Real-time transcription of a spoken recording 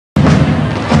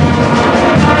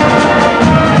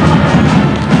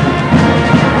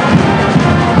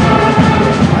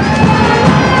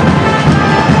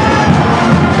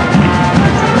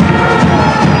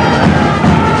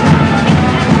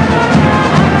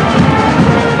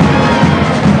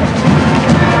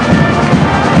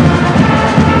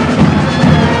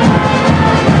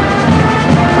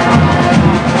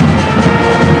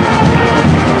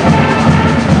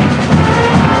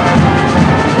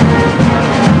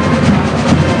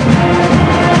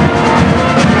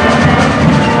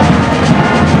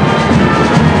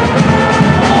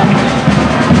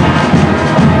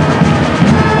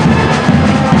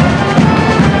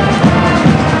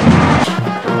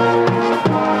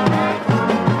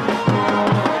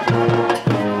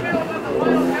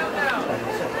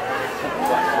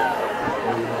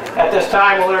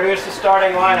time, we'll introduce the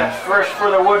starting lineup. First for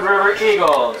the Wood River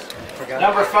Eagles.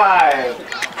 Number 5,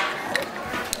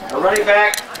 a running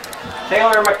back,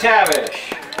 Taylor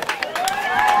McTavish.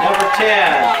 Number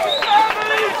 10,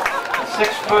 a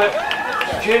 6-foot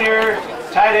junior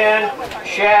tight end,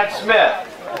 Shad Smith.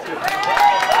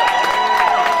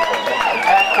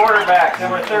 At quarterback,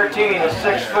 number 13, a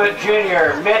 6-foot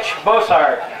junior, Mitch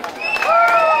Bossart.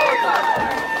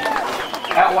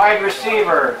 At wide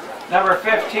receiver, number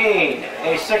 15,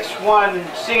 a 6'1"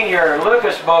 senior,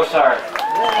 Lucas Bossart.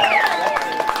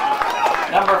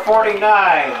 Number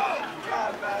 49,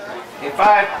 a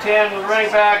 5'10"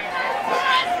 running back,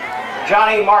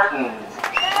 Johnny Martin.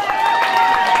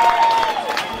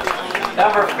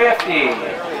 Number 50,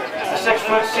 a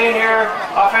 6-foot senior,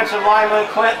 offensive lineman,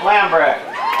 Clint Lambrecht.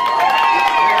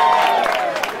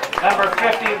 Number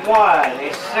 51,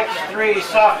 a 6'3"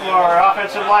 sophomore,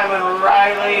 offensive lineman,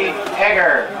 Riley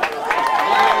Egger.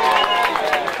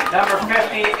 Number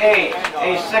 58,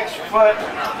 a 6-foot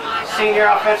senior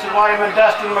offensive lineman,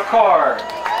 Dustin McCord.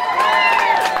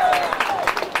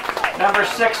 Number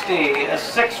 60, a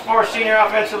 6'4" senior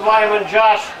offensive lineman,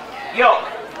 Josh Yoke.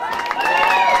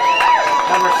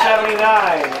 Number 79,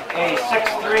 a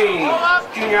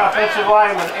 6'3" junior offensive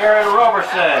lineman, Aaron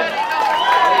Roberson.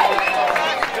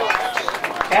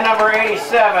 And number 87,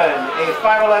 a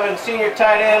 5'11" senior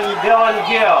tight end, Dylan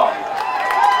Gill.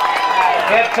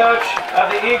 Head coach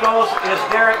of the Eagles is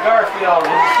Derek Garfield.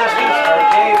 His assistants are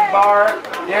Dave Barr,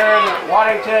 Darren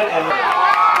Waddington, and...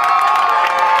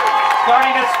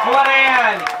 Starting to split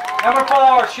end, number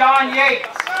 4, Sean Yates.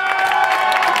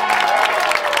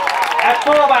 At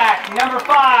fullback, number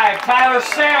 5, Tyler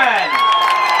Salmon.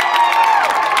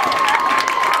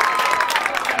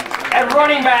 At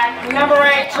running back, number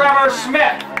 8, Trevor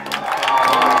Smith.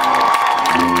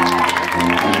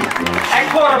 At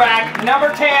quarterback,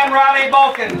 number 10, Riley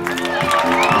Bolkin.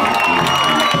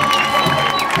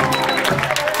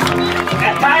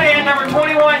 At tight end, number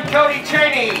 21, Cody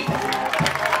Cheney.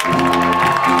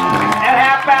 At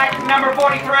halfback, number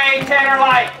 43, Tanner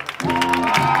Light.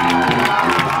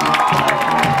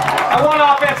 At one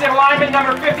offensive lineman,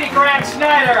 number 50, Grant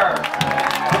Snyder.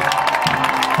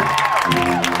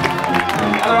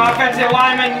 Another offensive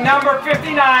lineman, number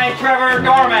 59, Trevor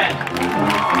Dorman.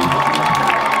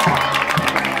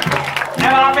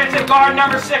 And offensive guard,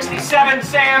 number 67,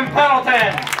 Sam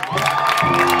Pendleton.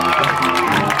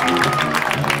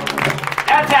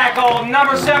 At tackle,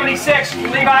 number 76,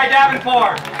 Levi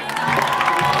Davenport.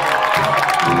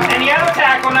 And the other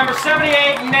tackle, number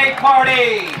 78, Nate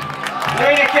Party.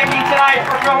 Leading kicking tonight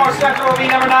for Fillmore Central will be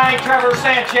number 9, Trevor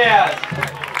Sanchez.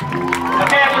 The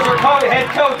Panthers' head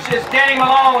coach is Danny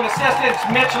Malone, assistants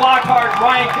Mitch Lockhart,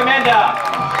 Ryan Commenda.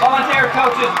 Volunteer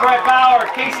coaches Brett Bauer,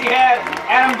 Casey Head,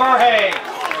 Adam Burhay.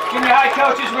 Junior high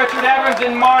coaches Richard Evans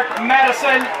and Mark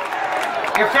Madison.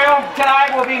 Your film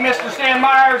tonight will be Mr. Stan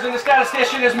Myers, and the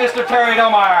statistician is Mr. Terry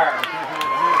Domeyer.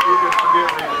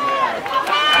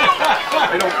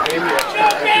 They don't pay me extra.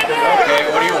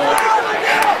 Okay, what do you want?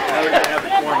 Now we're going to have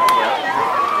the corn club.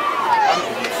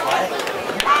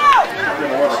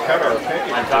 We're going to want to cut our pay.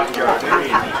 I talked to our Terry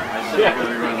and I said we're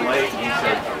going to run late. He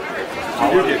said,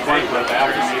 I'll let it take up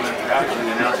after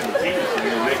the announcing the team. So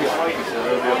we'll make it late. He said,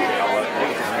 it'll be okay. I'll let it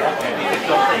take. It's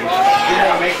okay. You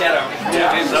want to make that a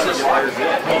system?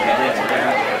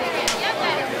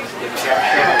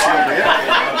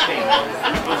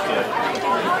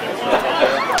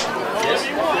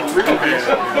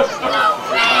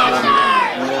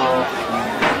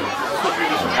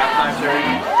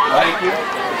 Thank you.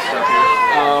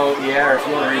 Oh, yeah, or if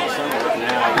you want to read some of it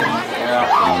now. Yeah.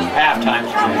 Halftime.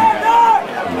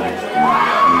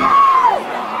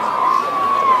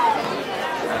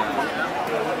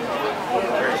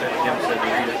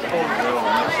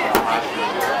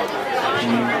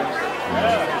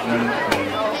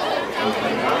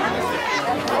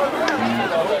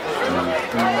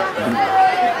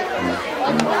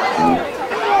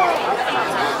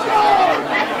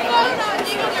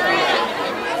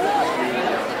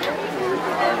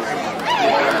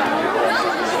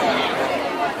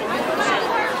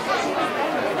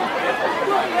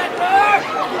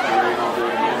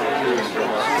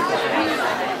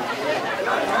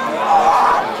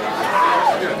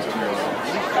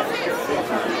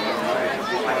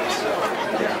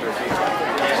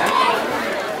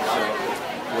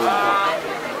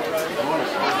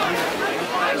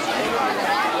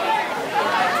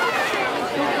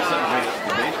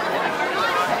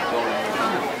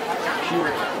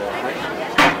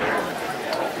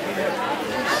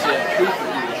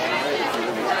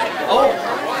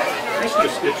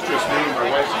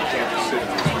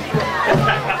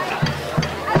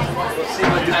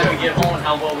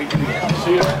 on what we do yet.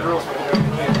 See if the girls will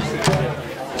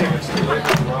have tickets to Labor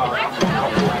Rock.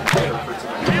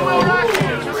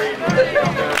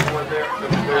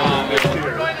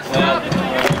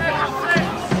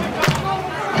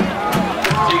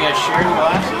 So you guys sharing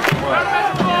glasses? What?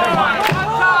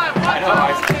 I know.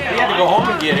 I had to go home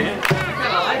and get it.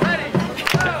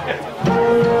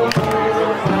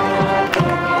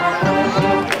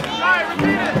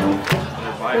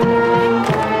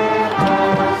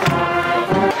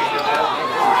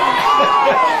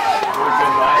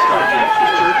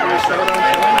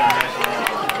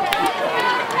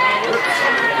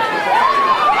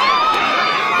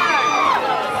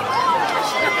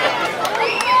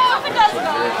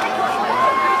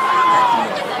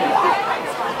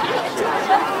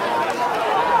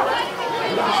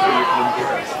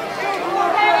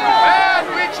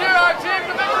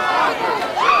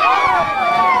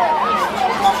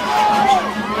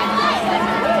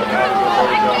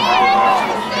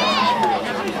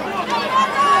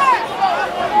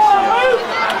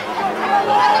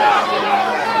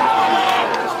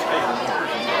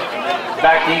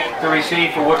 Back deep to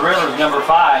receive for Wood River is number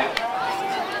 5,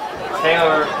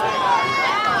 Taylor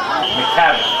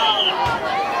McTavish.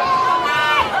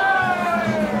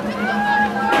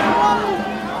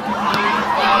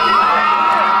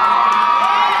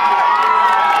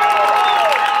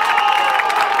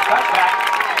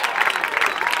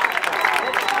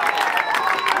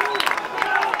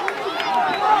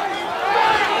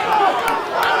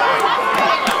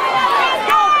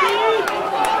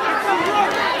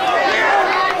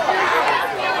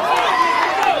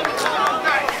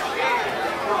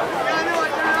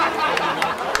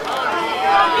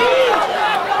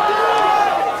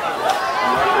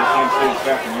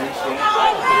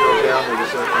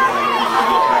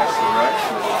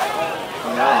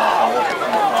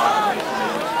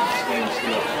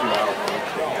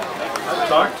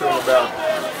 Talked to them about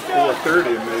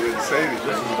 4:30 and they didn't say anything.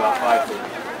 This is about 5:30.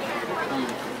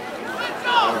 I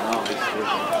don't know. This is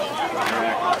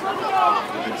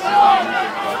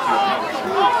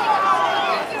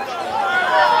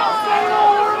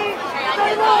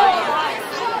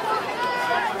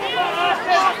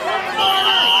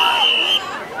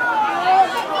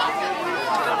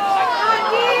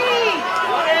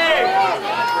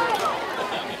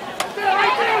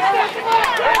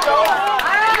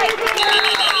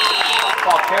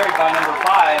Carried by number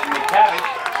 5, McTavish.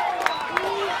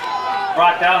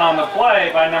 Brought down on the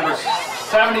play by number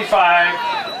 75,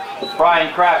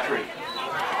 Brian Crabtree.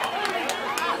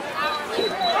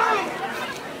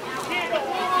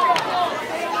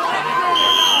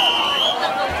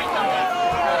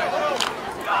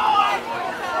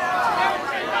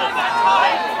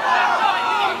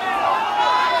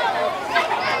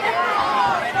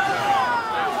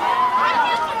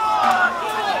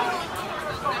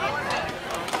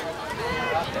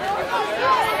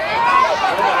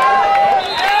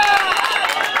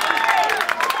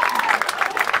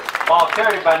 Ball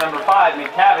carried by number 5,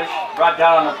 McTavish. Brought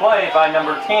down on the play by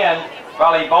number 10,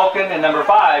 Riley Balkin, and number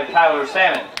 5, Tyler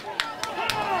Salmon.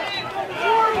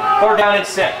 3rd down and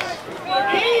 6.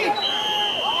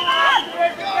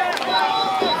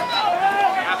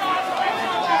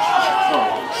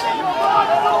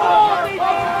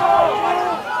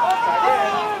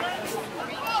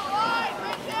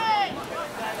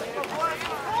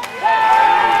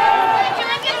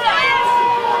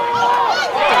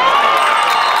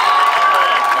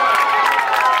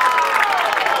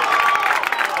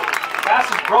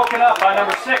 Broken up by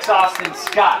number 6, Austin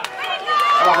Scott.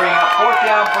 That'll bring up 4th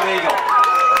down for the Eagles.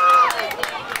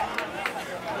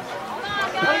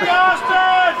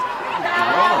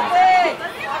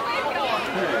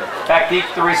 Back deep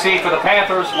to receive for the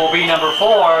Panthers will be number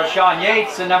 4, Sean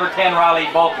Yates, and number 10, Riley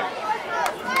Balkin.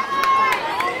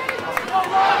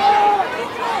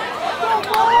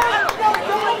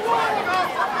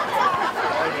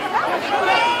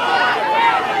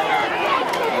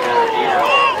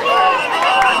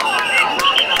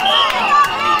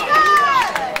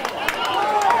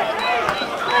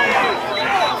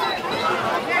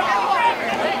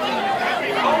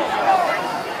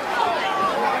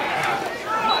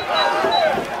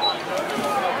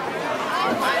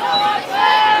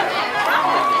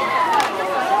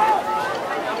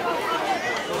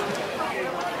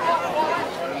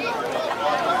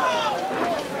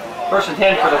 First and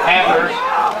 10 for the Panthers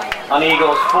on the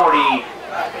Eagles'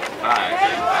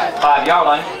 45-yard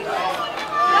line.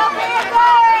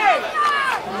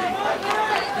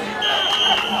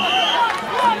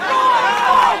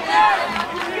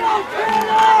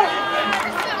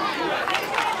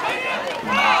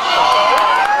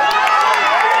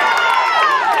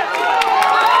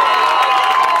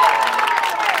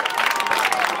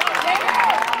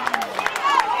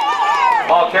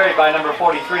 Ball carried by number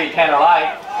 43, Tanner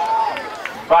Light.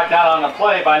 Brought down on the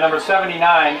play by number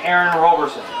 79, Aaron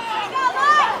Roberson.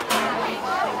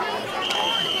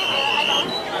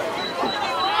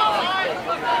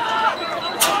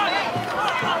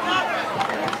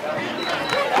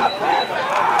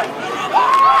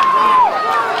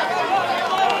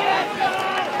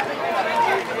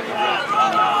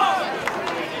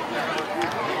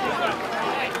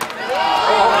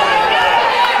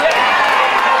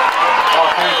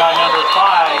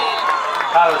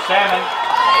 Tyler Salmon,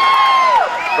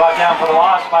 brought down for the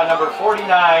loss by number 49,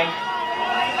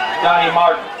 Johnny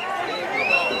Martin.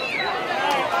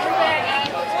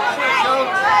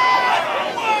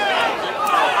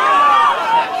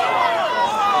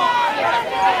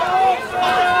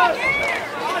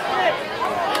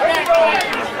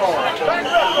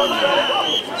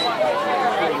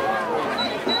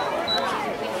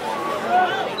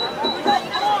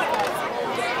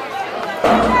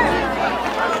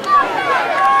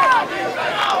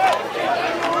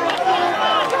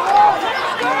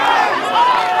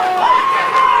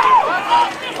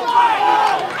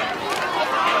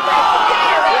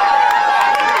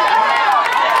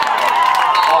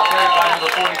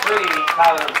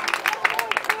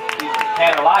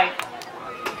 Tanner Light.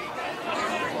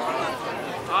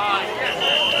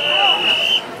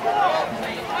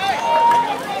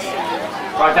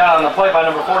 Brought down on the play by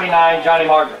number 49, Johnny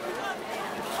Martin.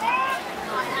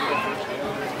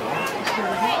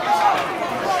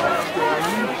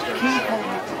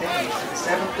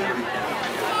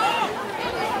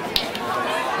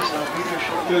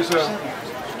 Does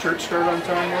church start on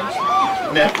time once?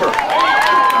 Never.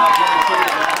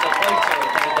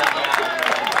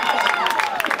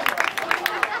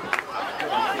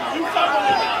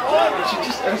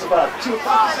 It was about 2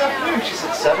 o'clock this afternoon. She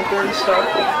said 7:30 start.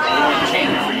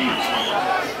 Change for you.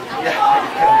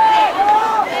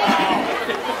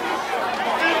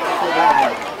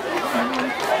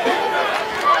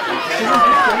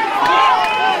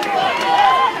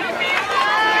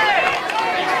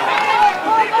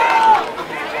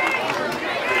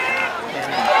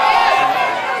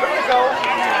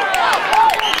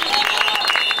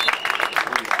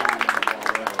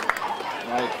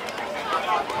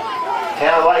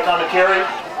 Tanner Light on the carry,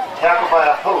 tackled by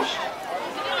a host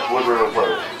of Wood River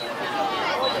players.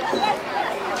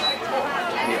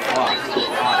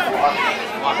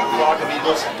 Clock to be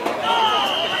listened.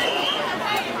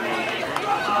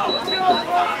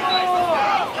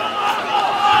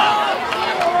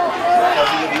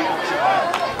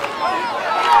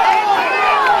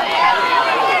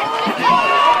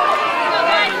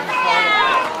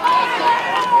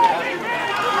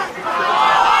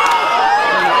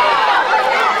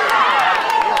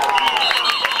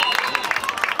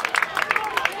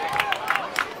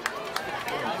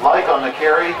 Like on the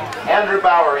carry, Andrew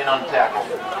Bauer in on tackle.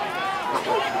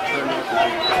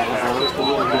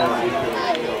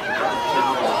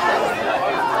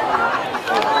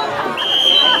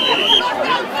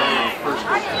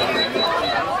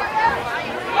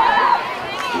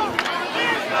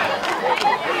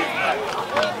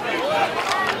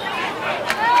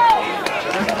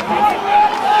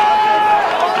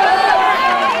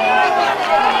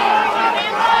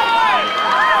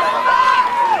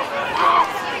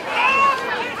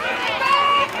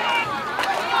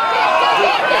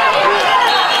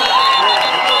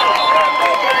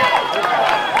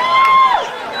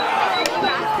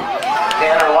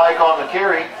 On the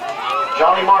carry,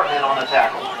 Johnny Martin on the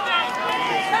tackle.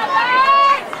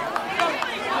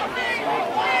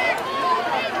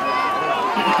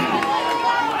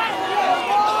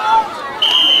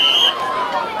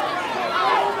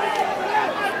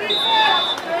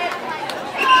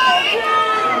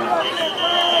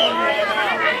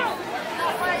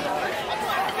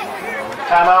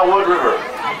 Timeout, Wood River.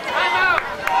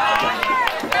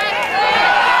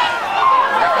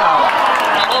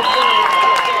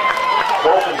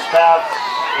 Bolton's pass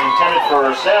intended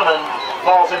for Salmon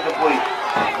falls incomplete.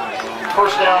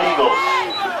 First down, Eagles.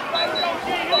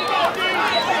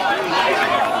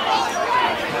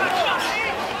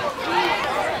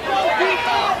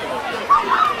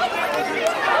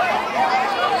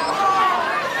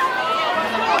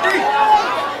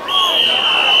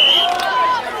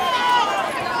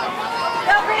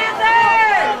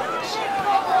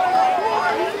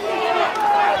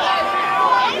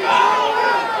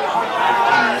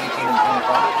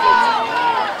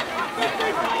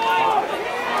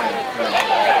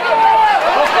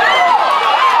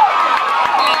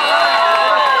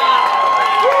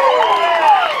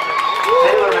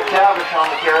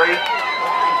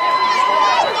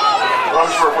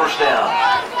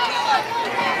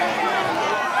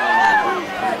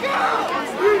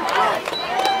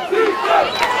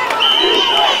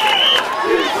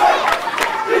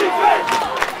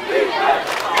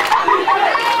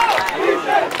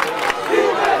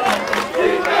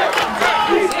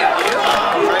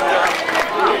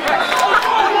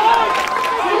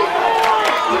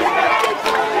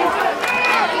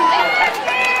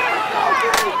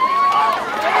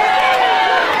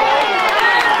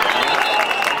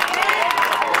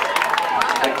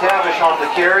 on the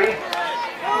carry.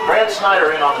 Brad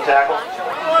Snyder in on the tackle.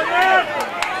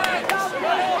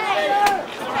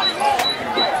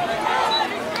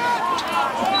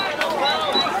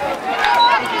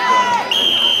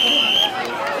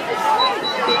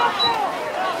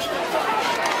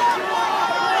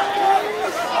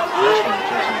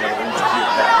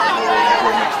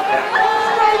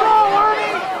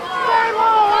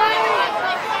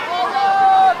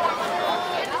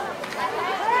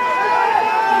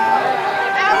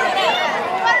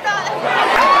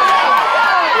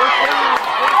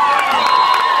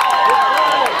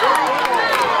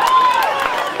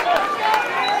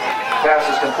 Pass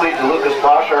is complete to Lucas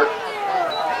Boschart.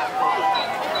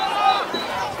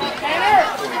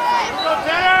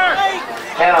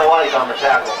 Hannah Light on the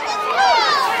tackle.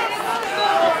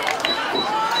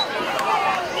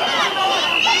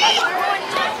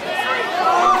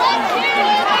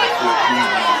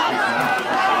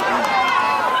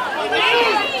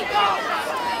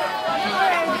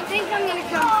 I think I'm gonna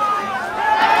come.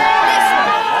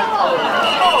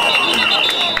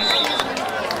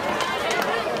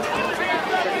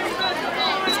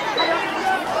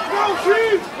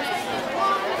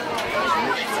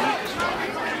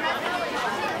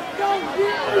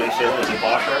 Was it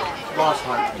Boschart?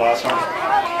 Bossart. Bossart.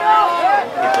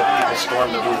 You can storm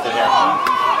the booth at halftime.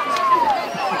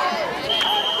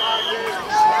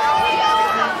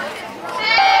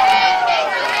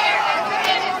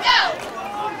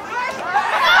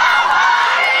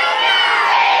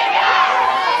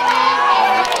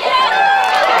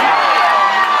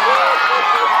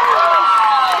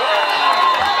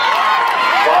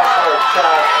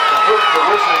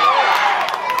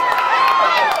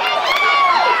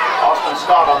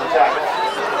 Scott on the tackle.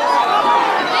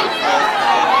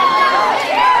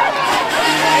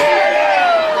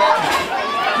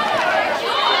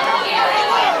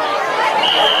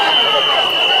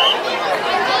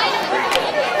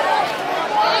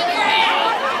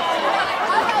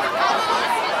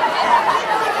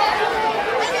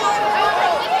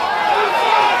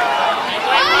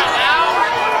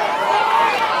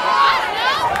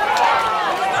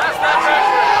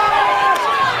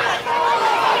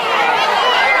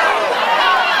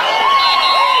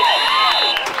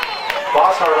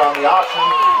 On the option,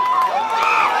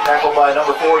 tackled by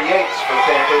number 4 Yates for the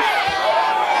Panthers.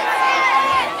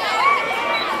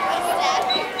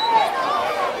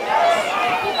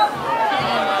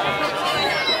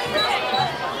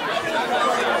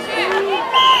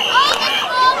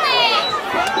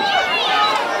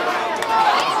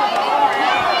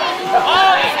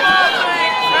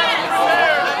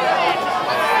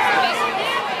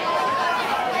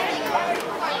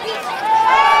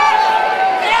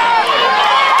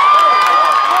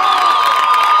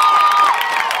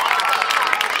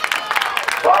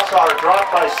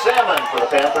 Dropped by Salmon for the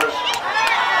Panthers.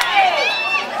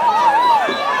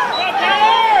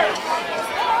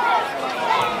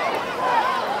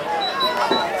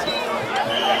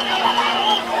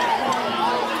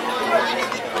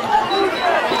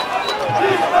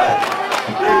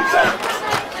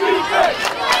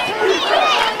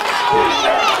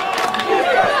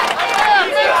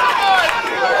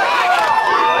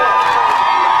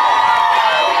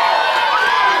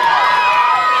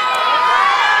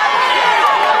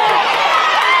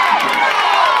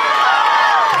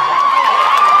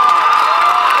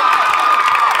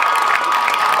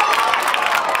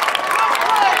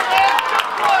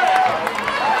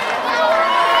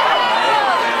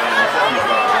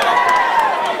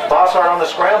 On the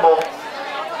scramble,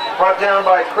 brought down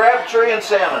by Crabtree and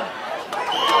Salmon.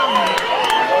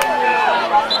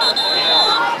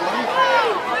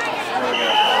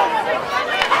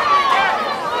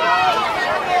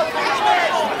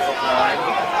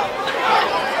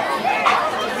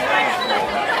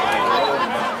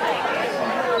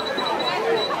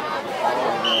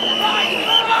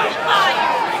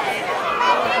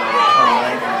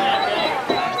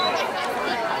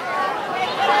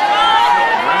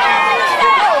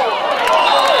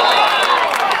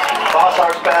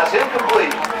 Pass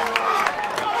incomplete.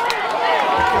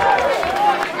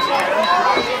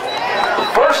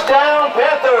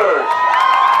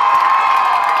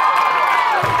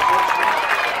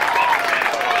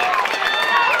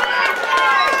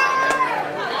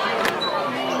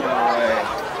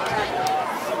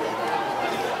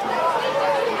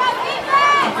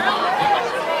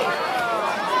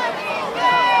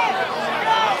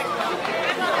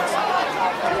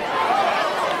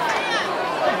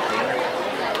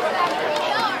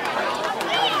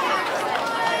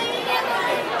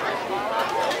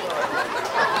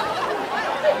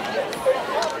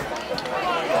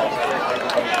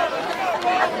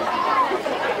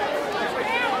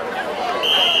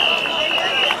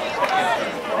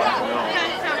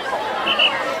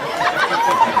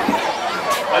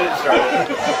 started.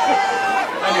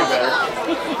 I knew better.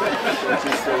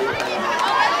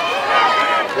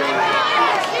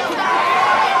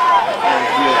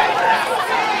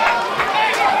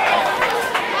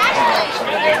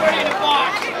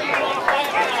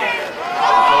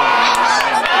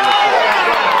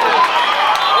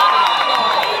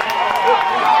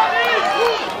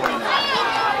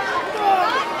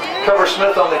 Trevor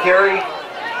Smith on the carry,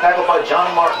 tackled by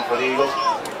Johnny Martin for the Eagles.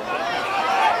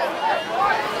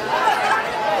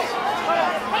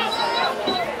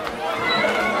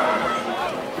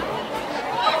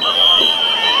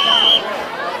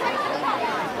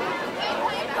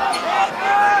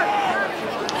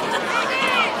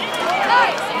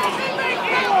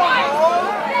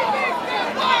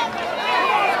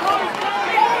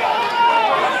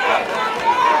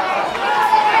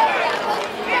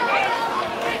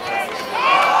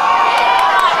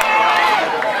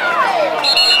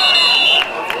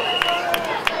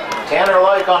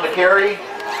 On the carry,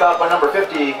 stopped by number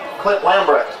 50, Clint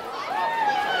Lambrecht.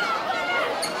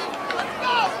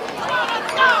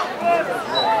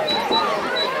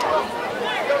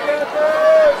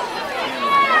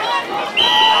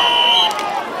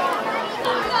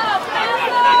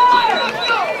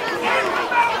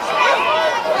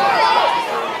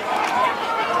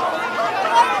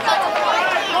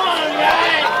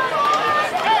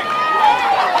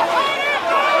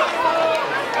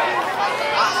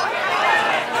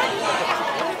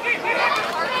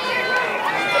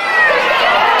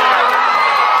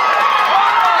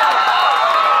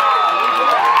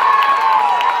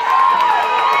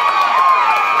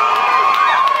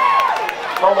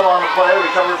 Fumble on the play,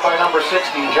 recovered by number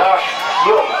 60, Josh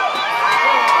Yule.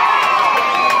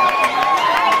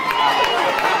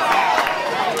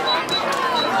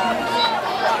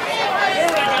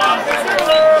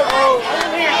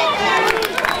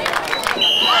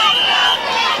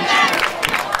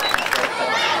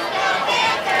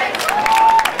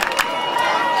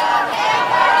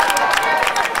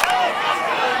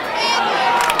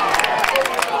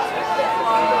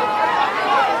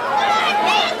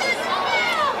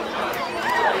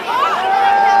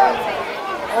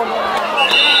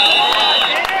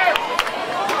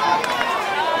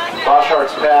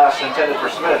 Boschart's pass intended for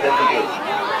Smith, incomplete.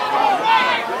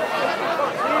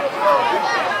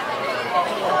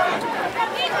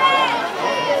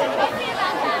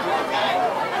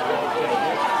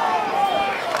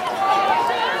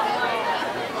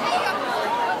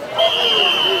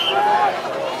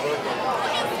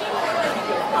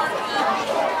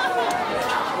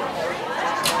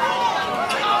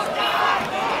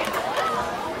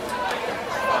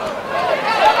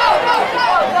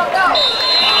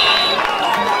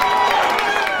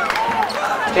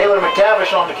 Taylor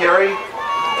McTavish on the carry.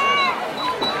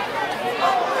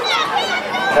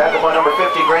 Tackled by number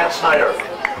 50, Grant Snyder.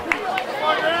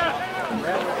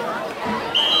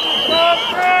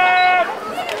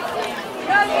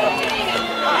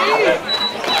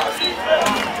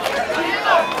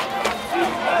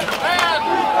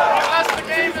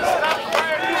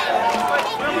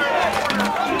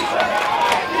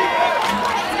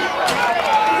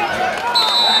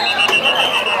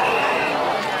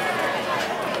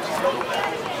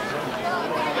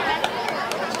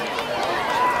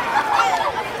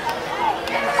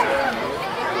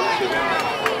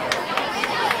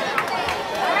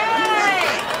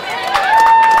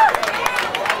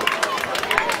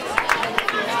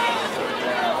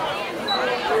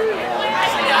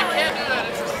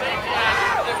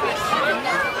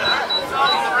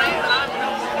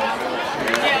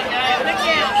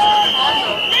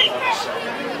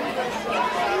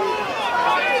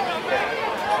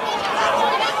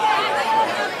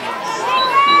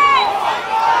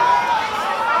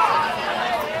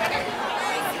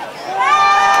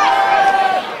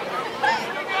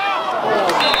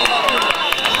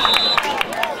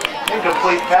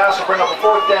 Incomplete pass will bring up a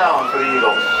 4th down for the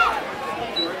Eagles.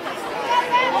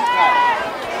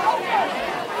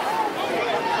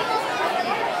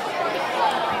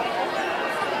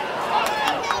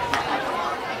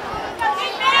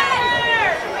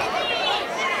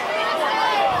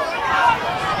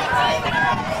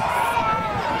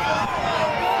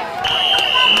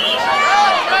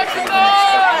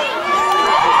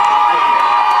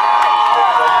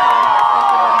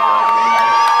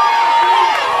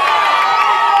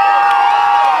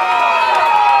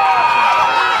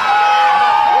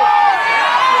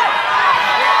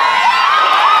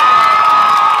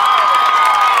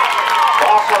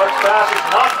 Pass is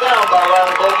knocked down by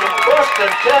Riley Bolton. 1st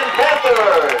and 10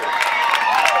 Panthers.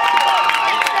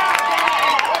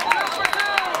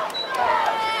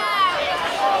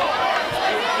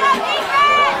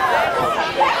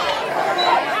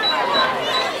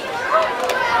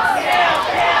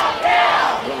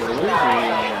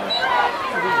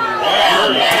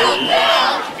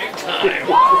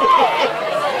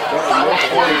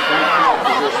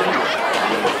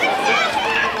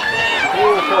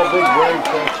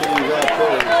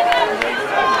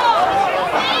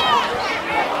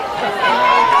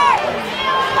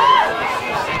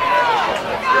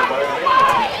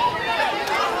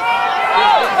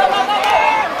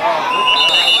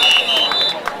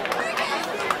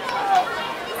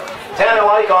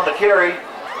 carry.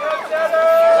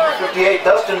 58,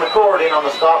 Dustin McCord in on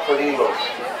the stop for the Eagles.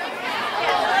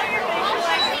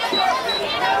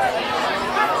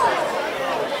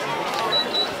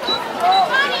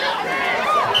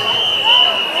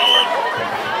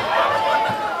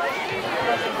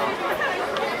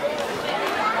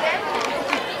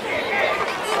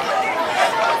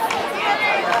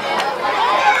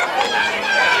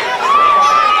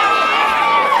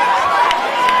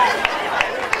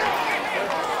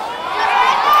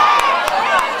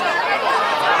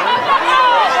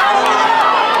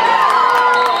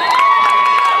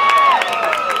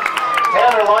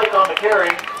 On the carry.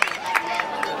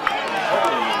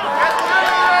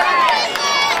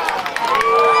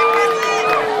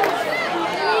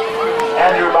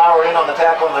 Andrew Bauer in on the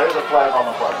tackle, and there's a flag on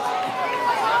the play.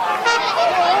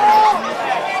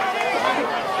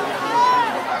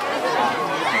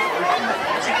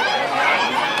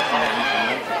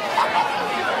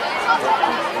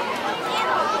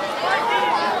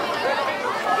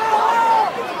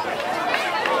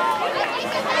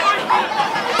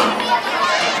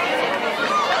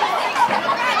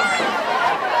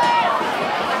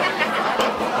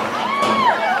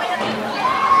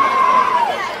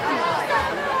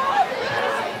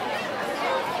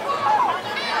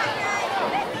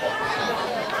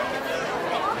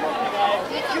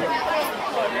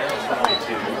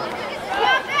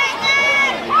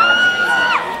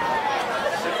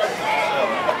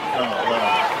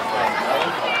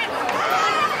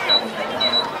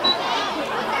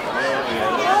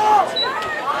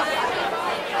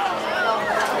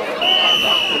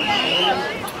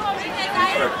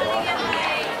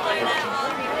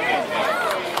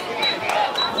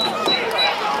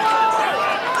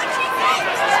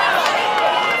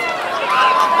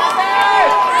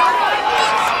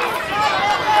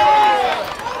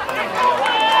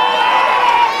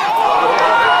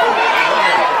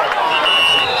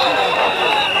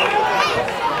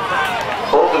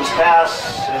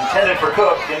 Pass intended for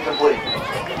Cook, incomplete.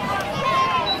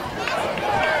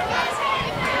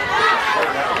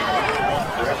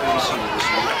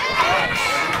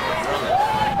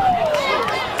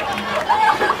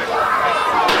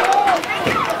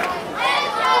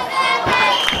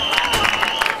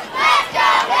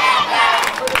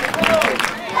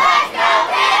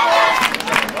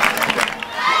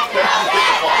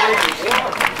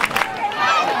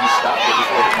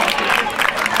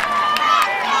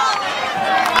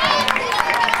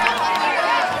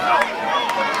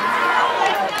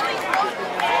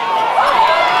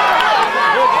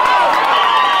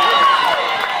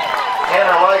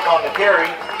 Carry.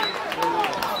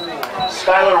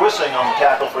 Skylar Wissing on the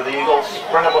tackle for the Eagles.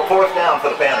 Bring up a 4th down for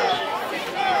the Panthers.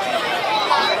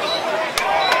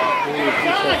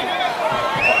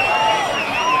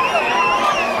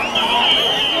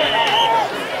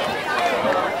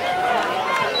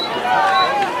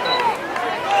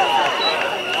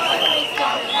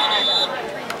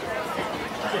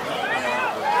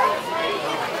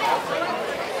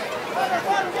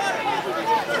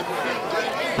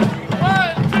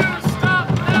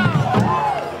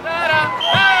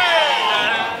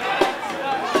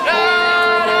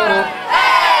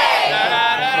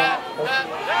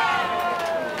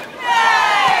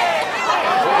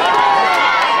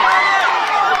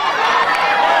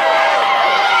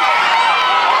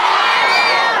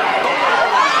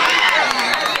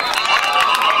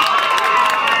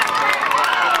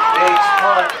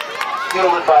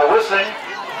 Fielded by Wissing.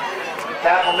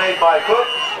 Tackle made by Cook.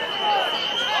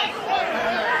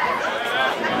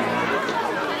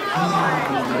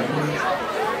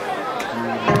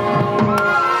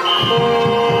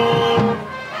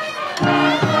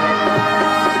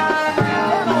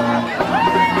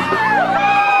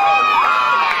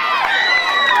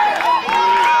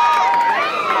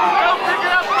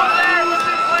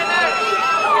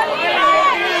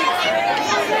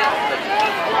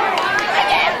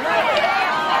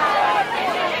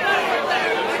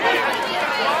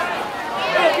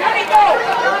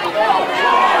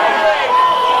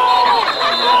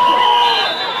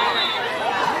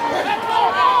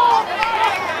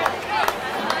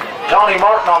 Johnny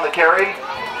Martin on the carry.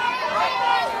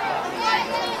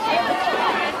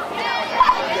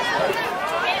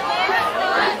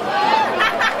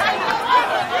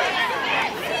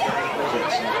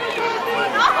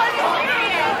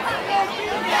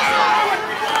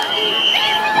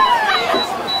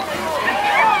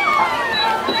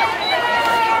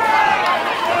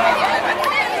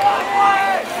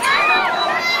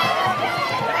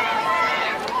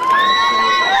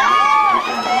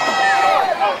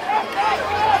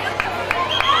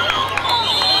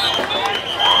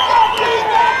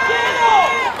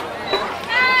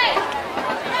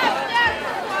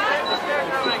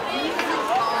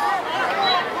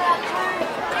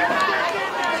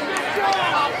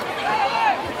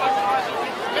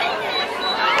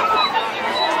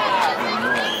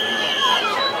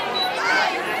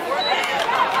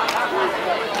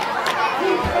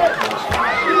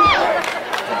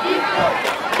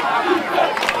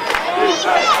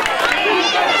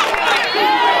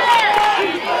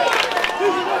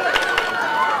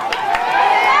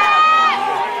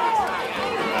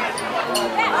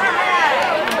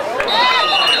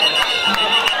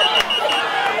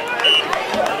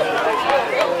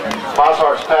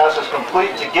 Bosshart's pass is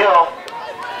complete to Gill.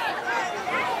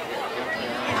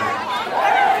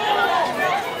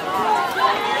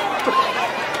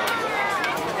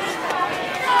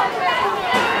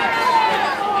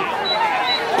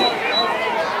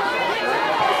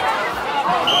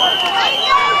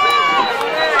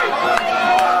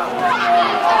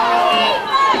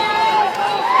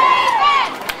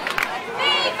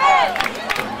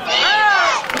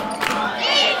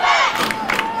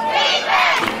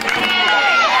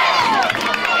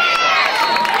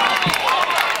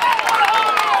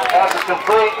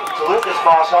 Complete to Lucas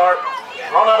Bosshart.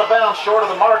 Run out of bounds short of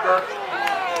the marker.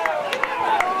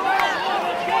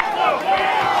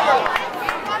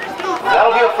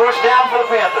 That'll be a first down for the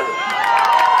Panthers.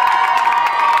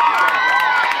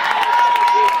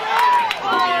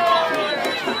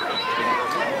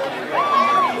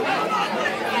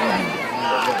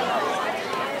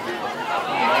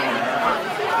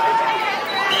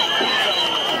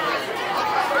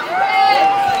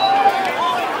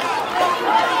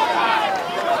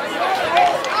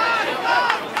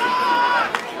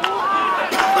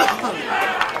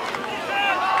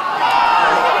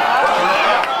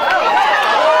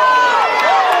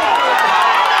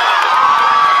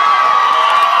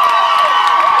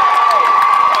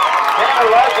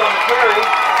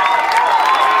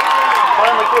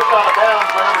 Finally pushed on the down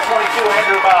for number 22,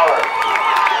 Andrew Bauer.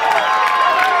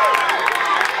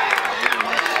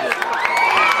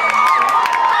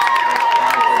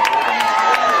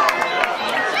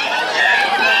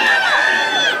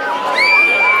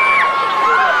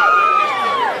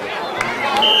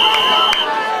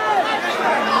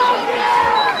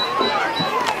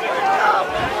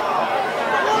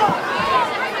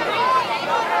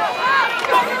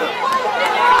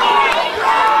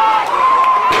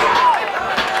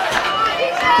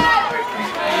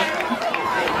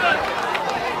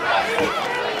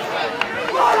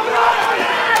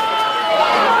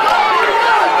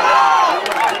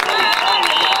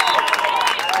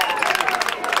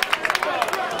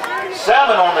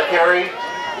 Salmon on the carry,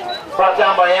 brought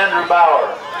down by Andrew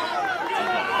Bauer.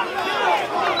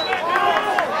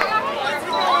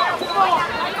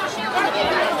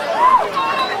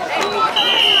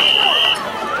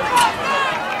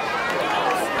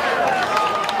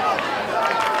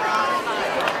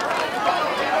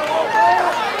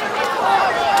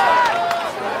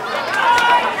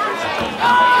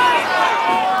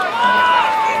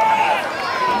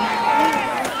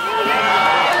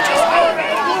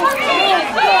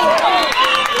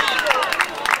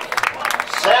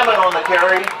 Salmon on the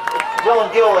carry,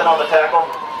 Dylan Gill in on the tackle.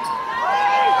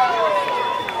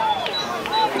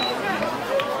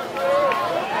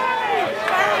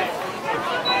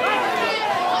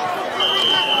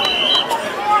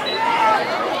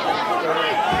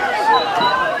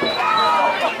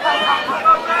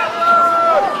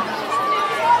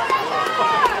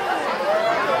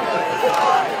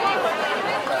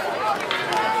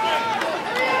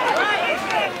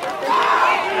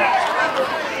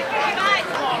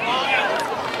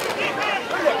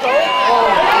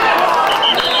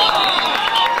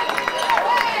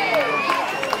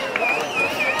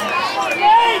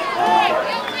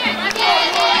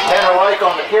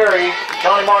 On the carry,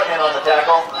 Johnny Martin in on the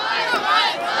tackle.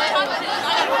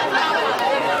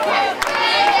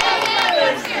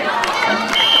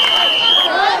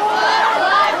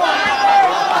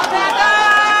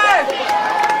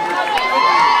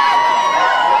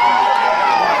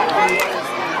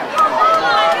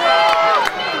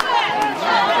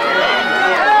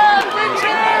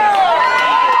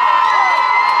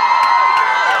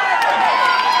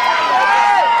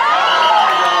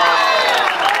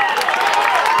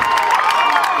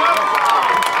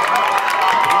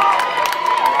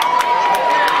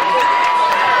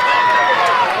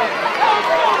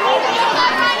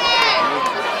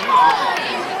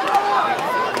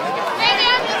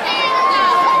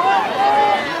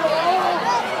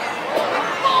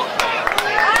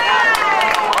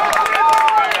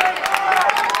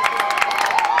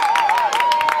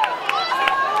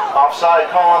 Offside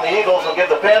call on the Eagles will give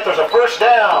the Panthers a first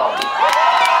down.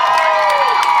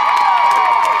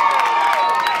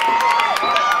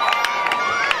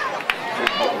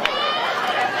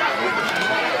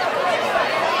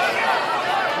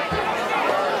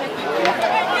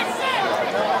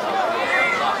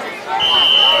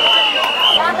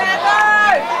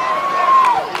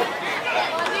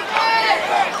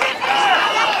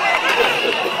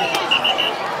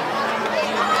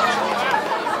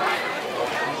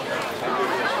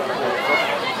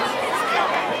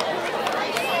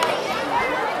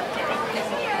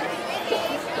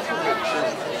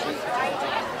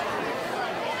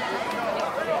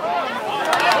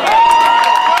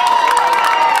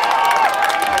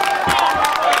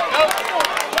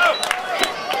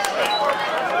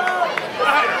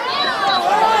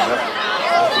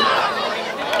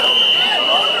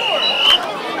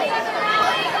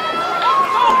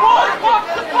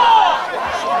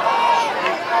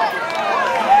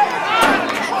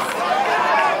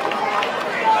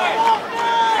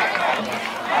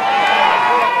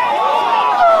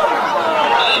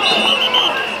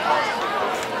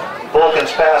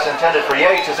 pass intended for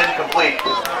Yates is incomplete.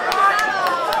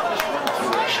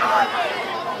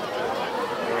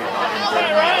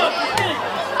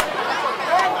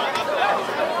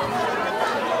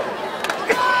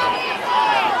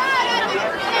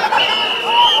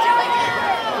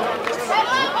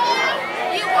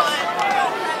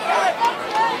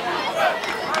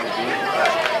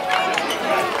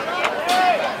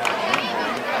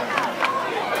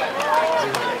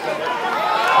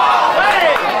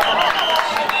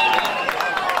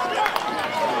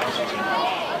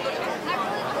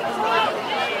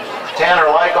 Tanner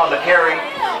Like on the carry,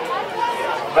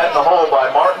 met in the hole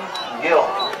by Martin Gill.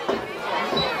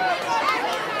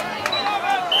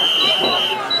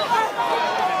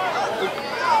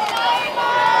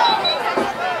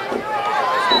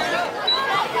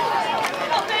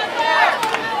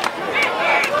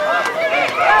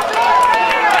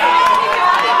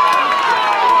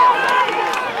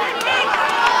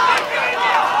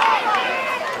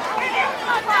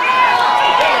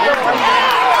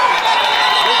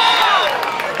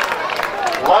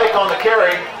 Like on the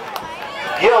carry,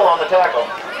 Gill on the tackle.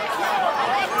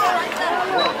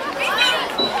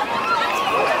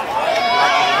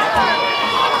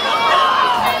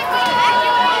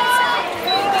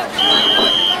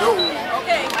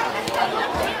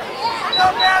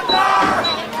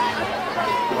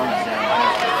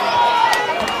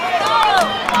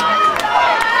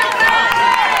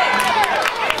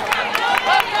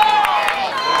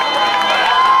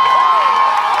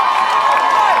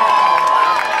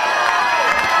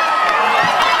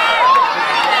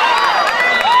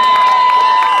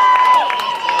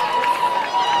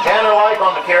 Tanner Like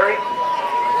on the carry.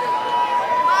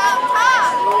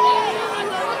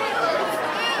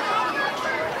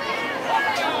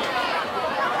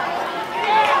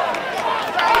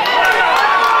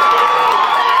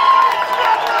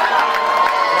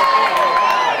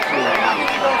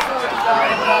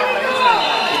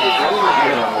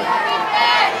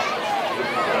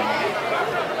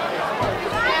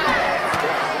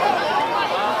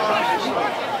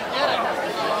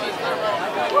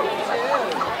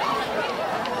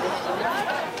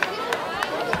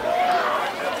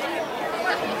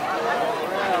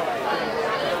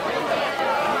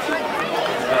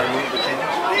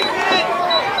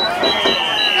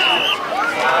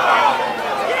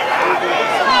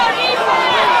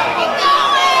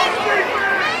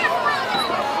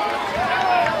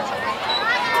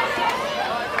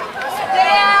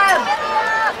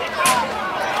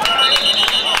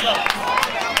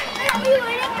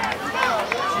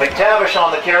 McTavish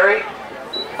on the carry.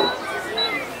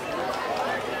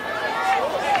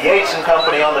 Yates and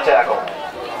company on the tackle.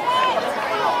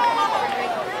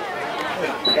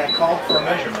 Got called for a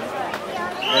measurement.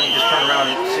 Then he just turned around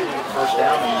and signaled the first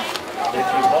down and they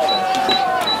threw the ball in.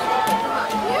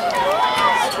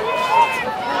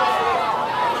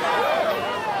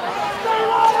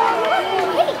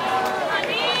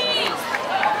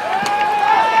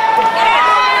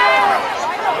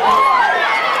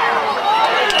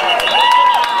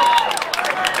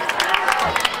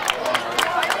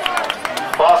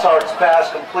 Bossart's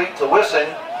pass complete to Wissing.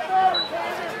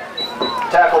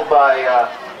 Tackled by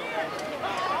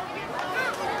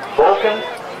Volkin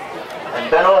and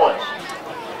Ben Owens.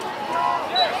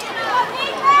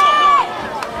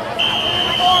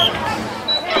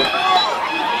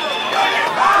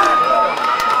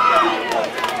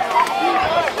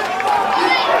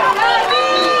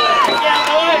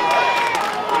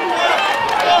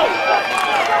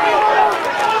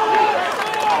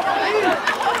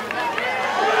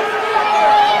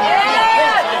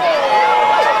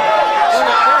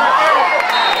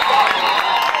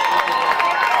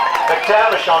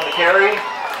 McTavish on the carry.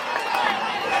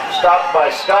 Stopped by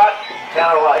Scott,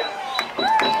 Tanner Light.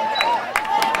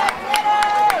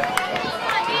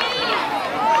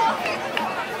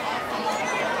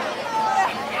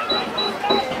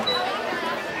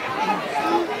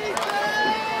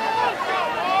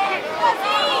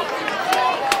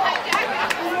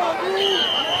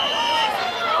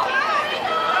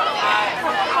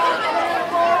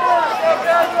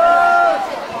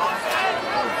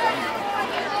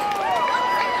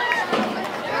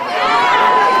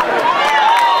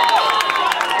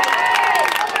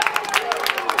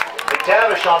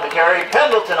 McTavish on the carry,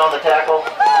 Pendleton on the tackle.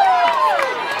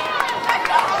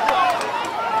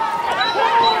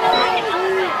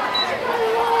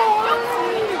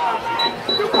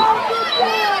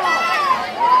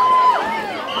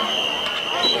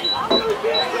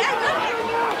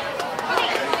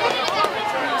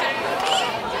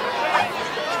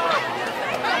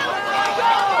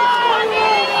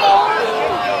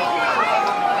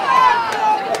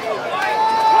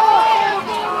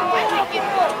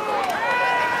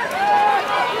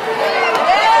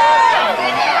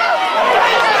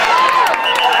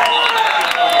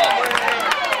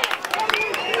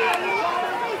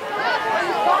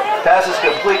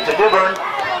 Incomplete to Dibburn.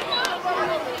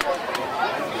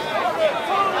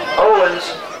 Owens,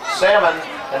 Salmon,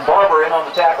 and Barber in on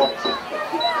the tackle.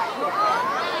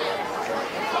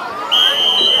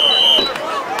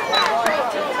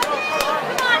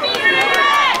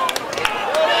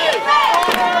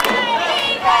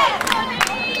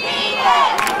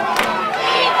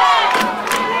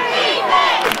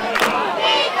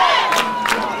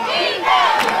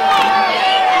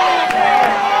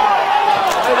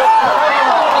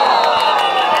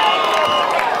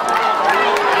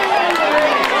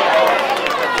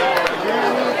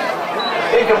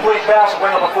 Incomplete pass will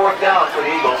bring up a 4th down for the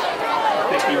Eagles.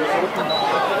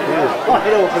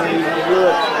 Wide open, he was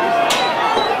good.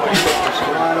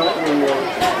 Wide open, he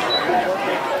was.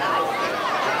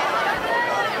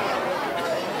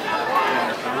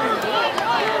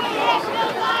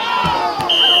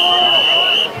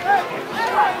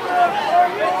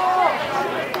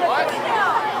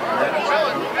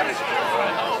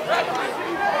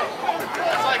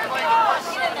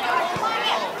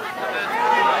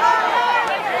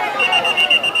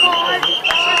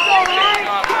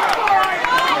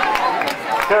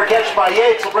 Fair catch by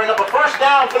Yates will bring up a 1st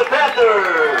down for the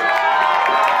Panthers.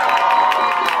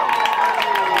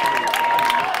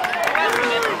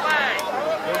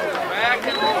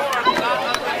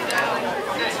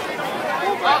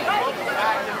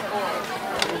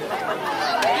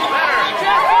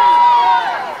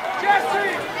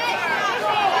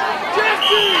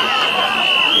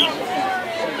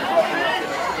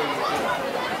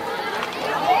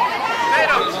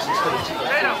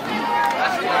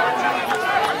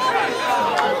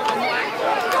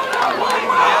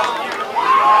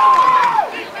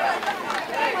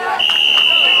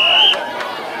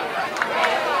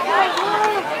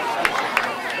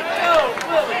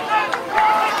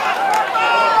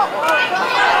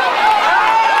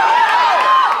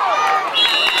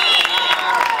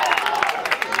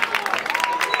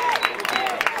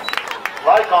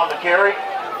 On the carry.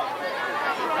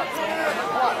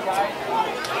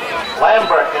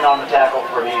 Lambrecht in on the tackle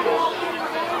for the Eagles.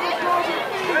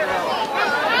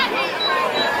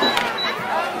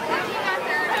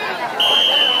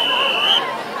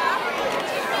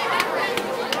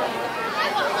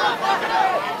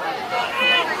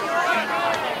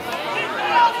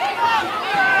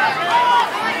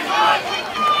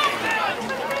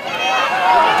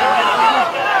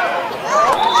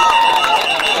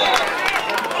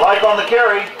 Like on the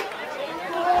carry.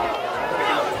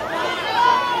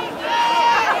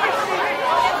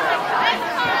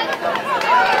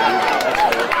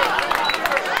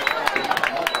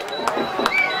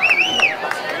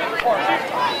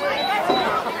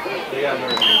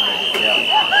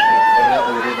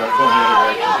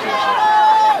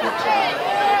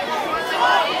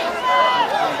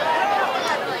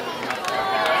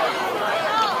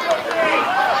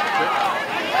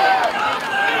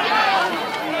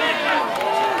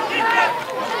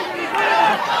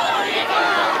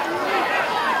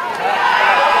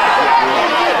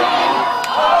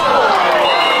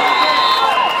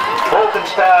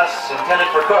 Pass intended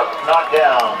for Cook, knocked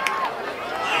down.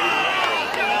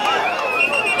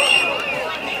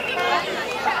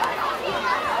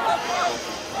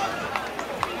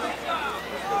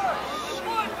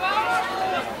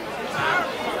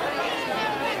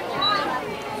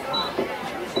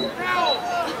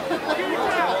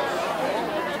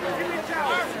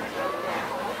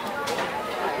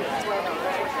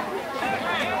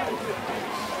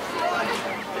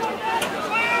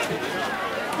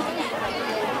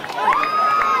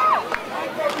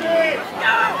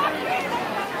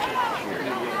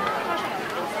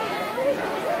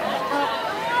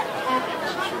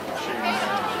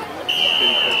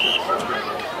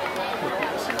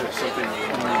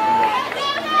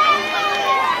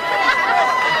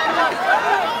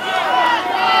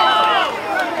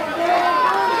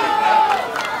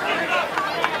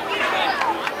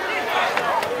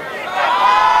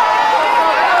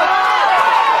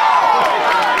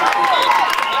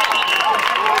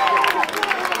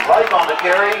 On the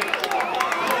carry,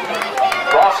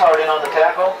 Rosshart in on the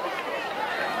tackle,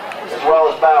 as well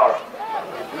as Bauer.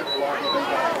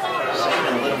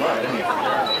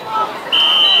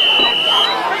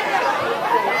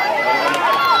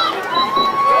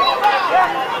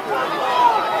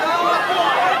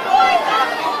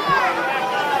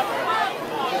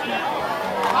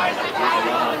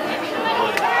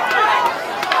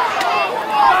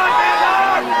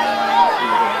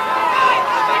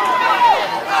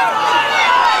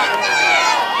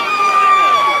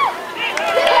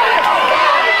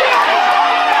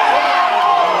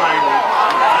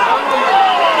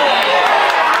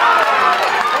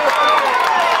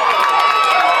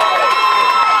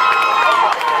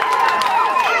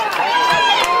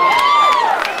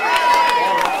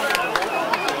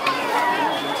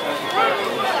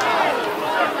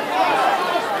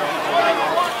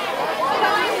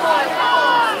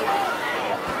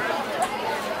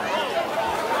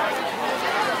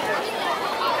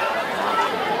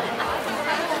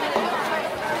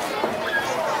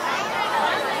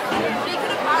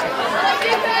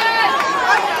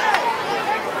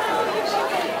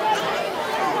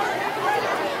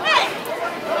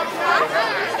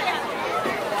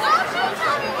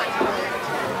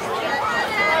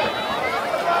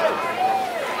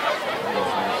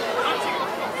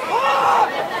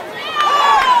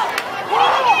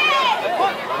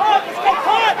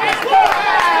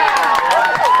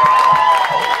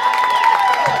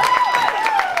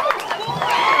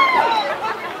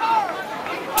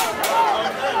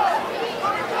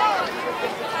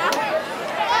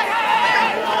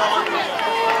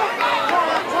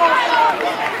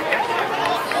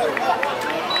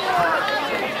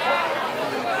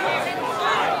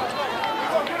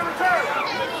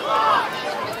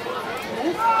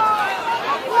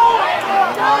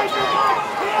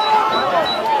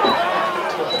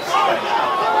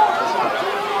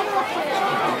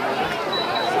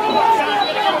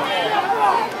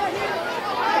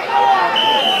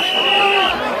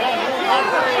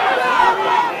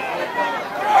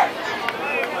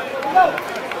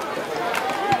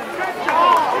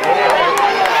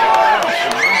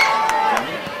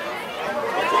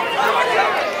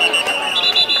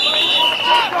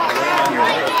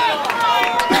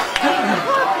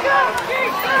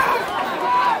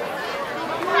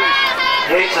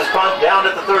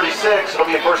 down at the 36. It'll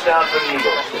be a first down for the Eagles.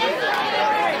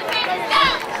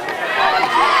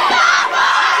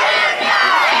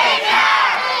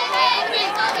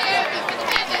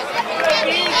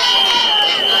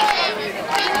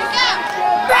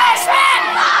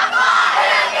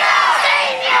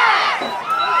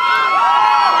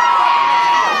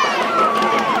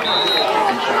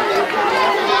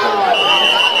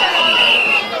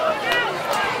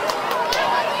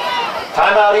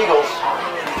 Timeout, Eagles.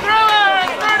 Thriller,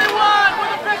 31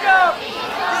 with a pickup.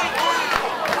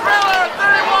 Thriller,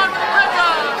 31 with a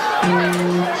pickup.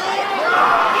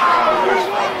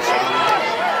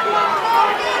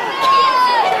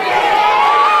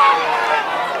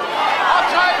 I'll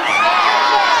try to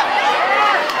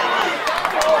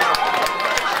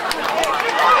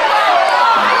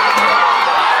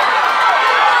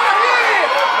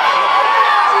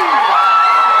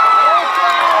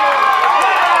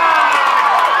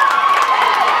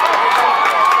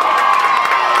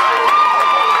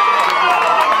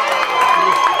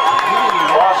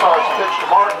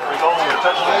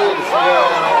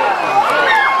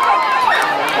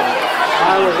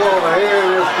I was over here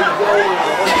and this keep going.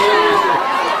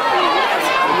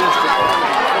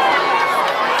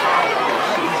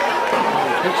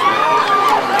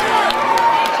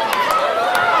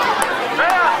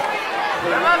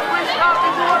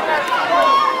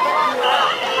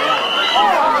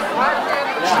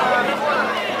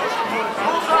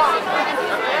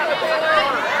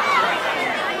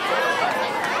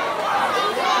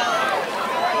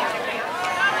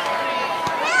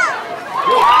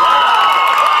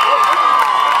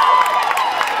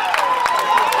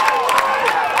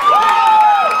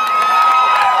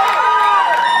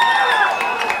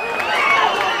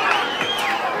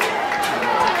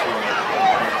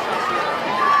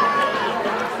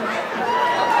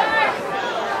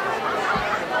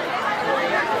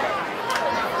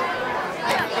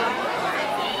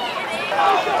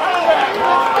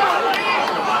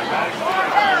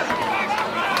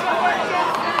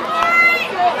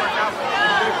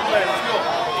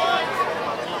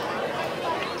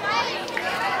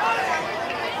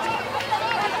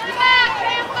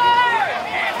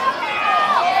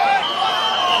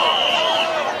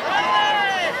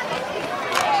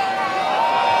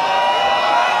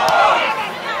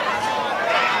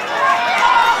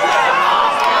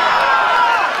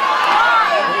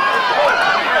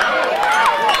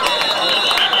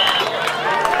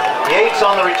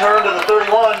 On the return to the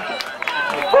 31.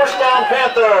 First down,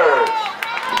 Panthers.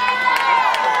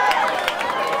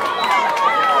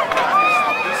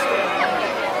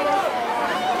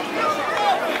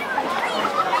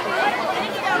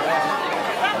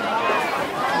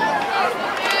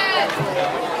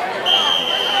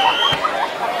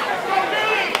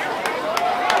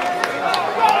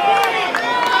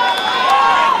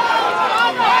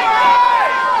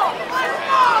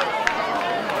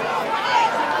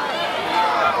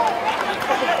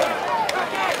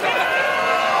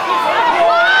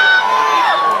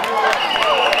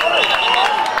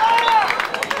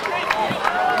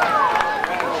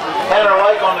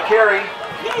 On the carry.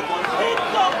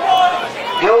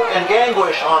 Guilt and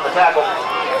Ganguish on the tackle.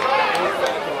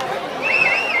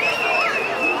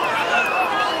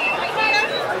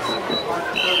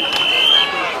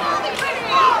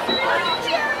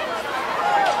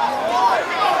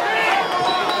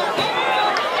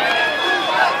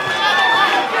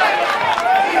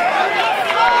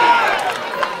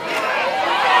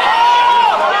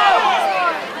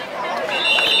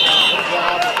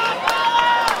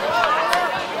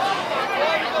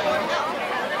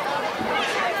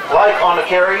 On the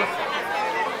carry,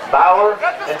 Bauer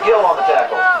and Gill on the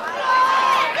tackle.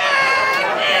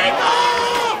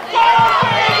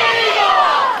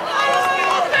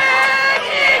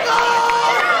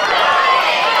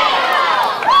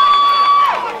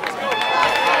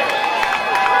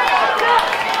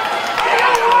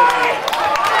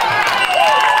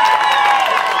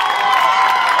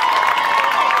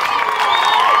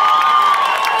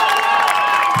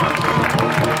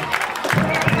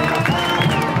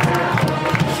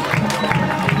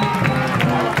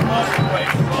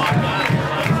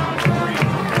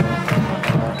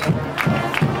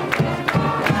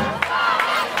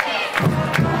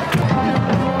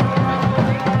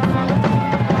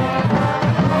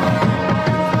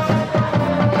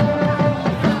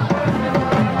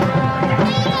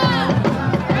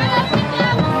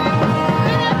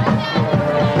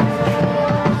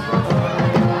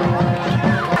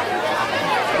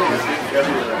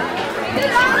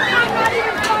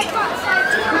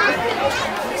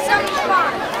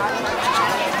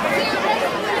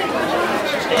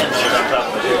 Stand there on top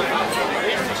of the hill.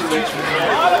 2 weeks from now.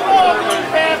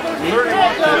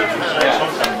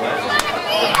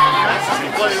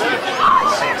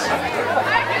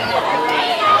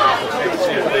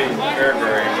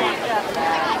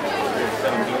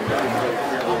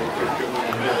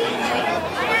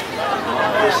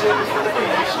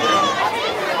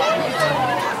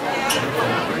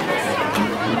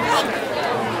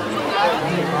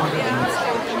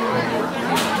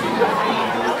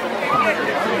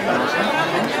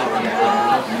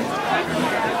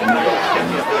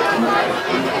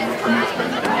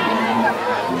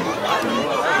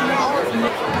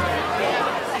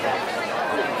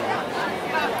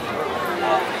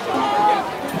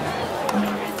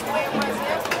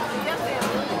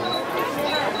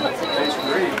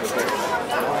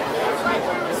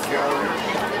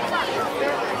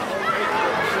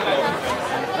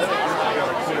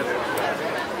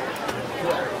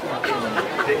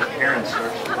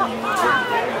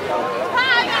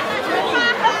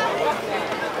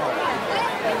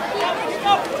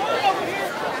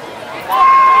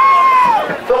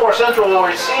 Fillmore Central will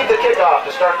receive the kickoff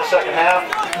to start the second half.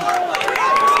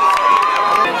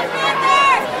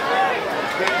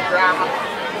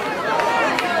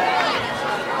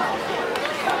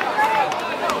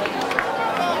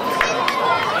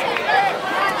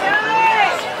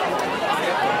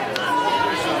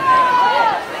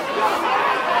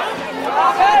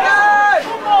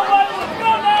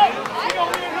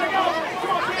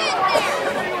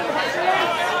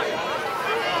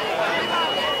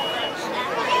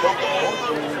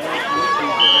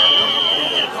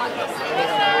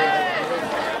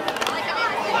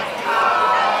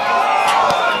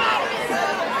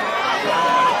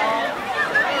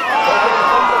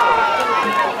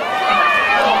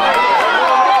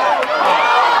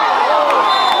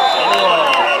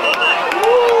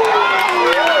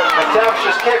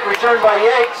 Kick returned by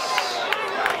Yates.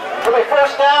 For a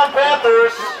first down,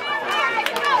 Panthers.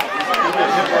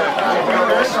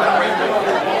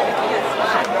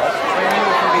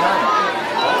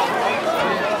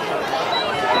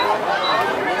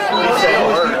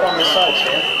 Deep on this side,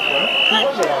 Stan. Who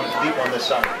was it deep on this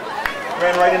side?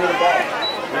 Ran right into the ball.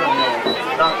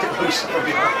 Knocked it loose from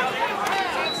behind.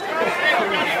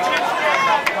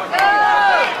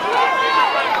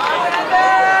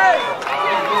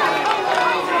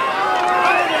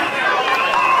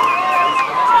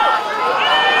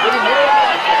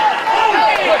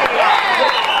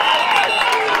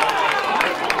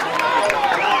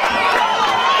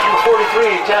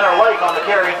 43, Tanner Lake on the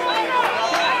carry.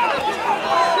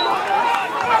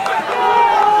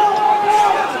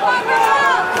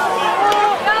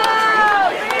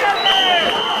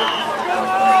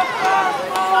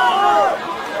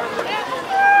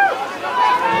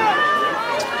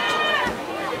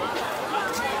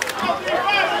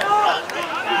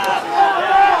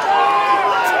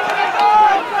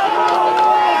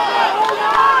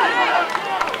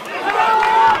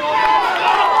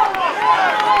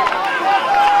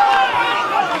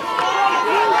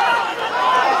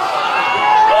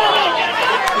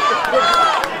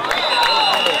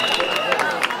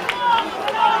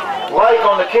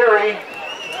 On the carry,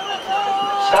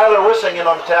 Skylar Wissing in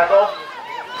on the tackle.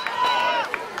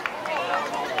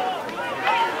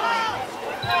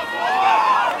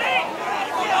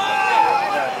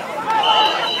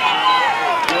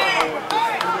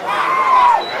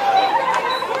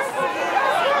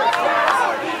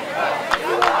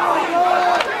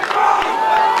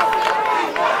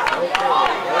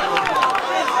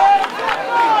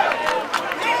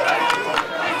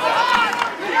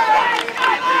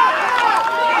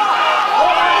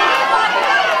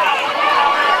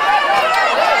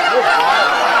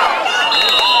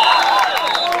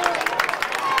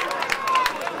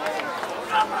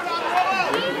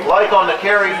 Like on the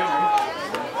carry,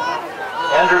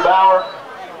 Andrew Bauer.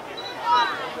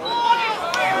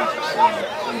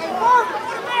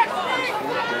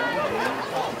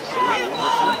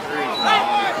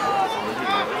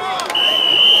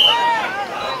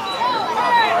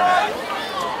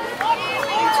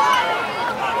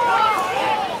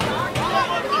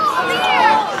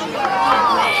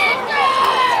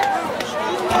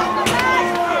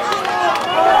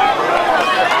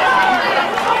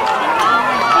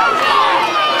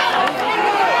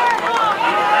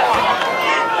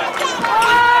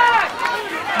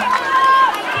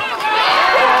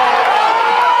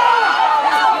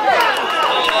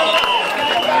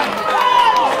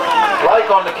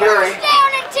 On the carry,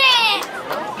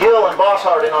 Gill and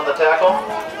Bosshart in on the tackle.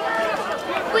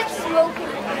 Quit smoking.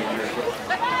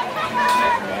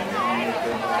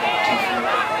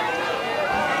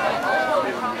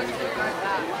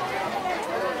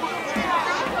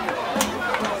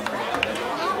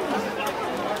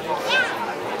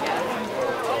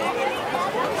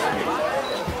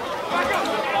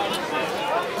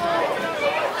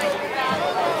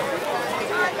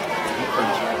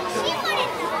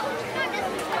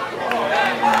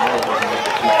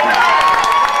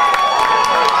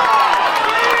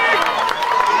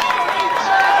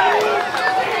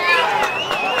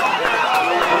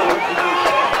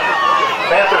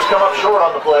 Panthers come up short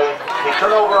on the play. They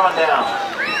turn over on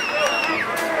down.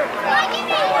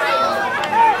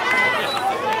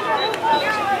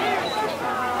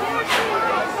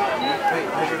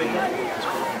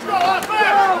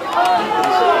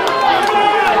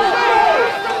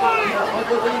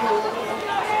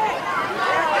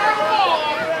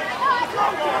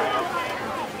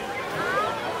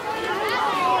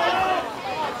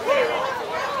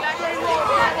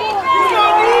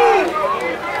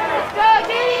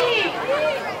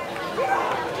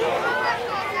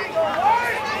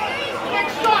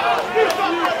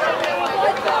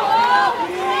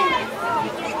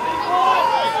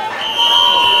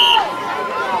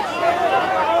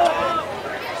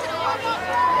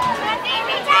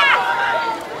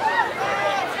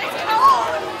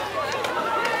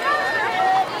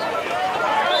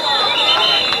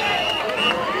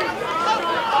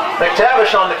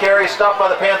 McTavish on the carry, stopped by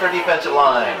the Panther defensive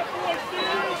line.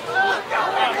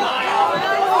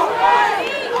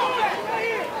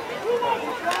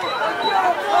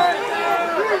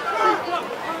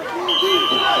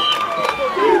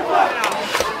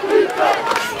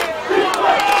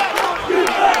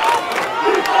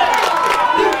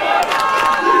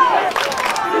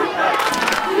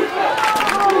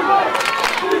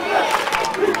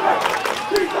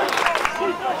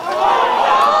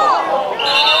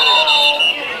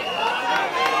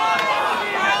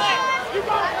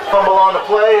 Fumble on the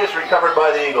play is recovered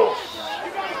by the Eagles.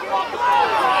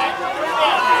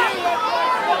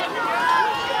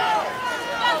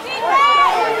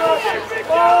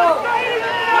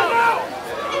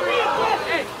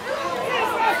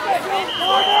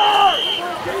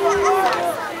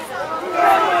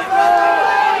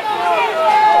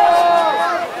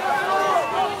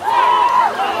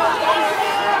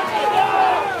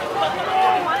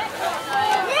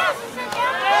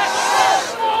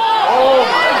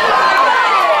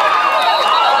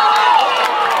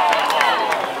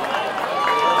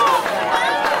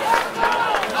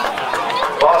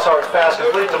 Bosshart's pass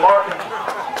complete to Martin.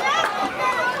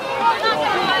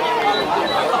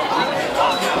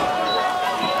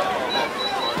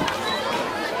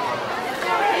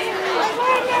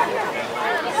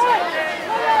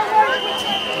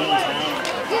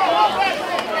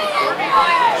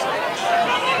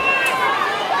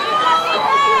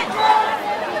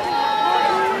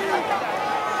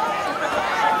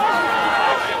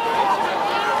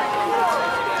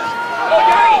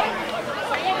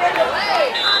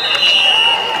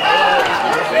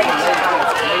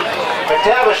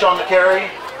 McTavish on the carry.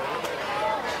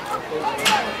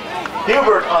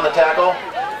 Hubert on the tackle.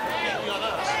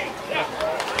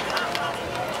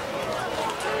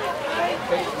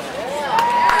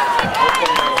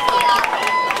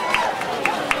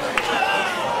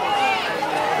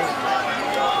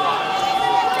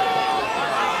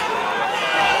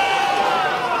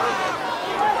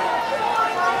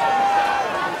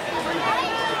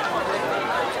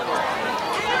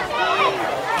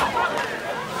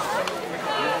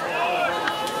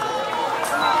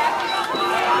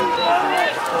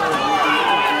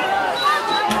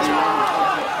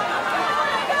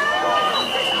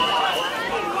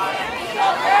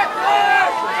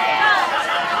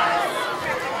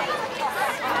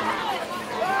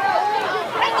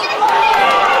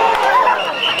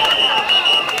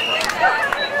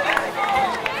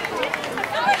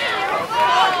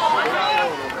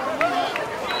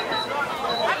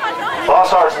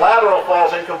 Bosshart's lateral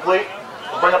falls incomplete.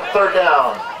 Bring up third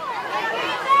down.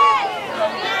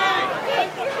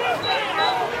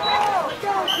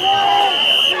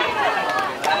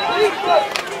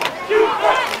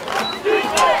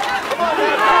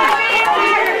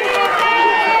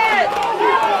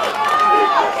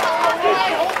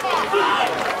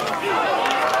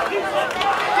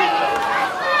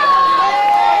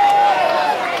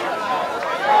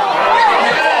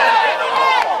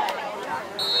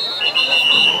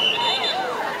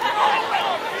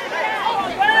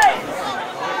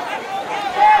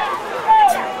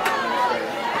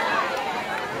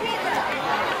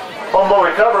 Fumble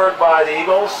recovered by the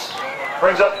Eagles.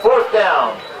 Brings up fourth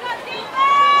down.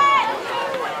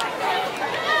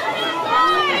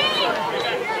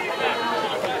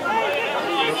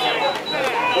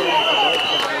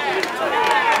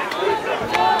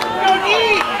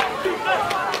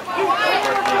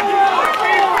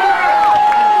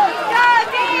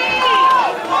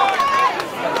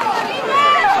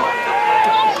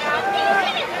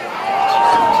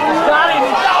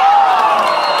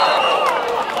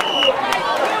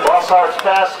 Bosshart's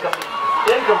pass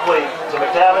incomplete to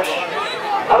McTavish.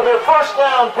 That'll be a first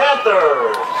down,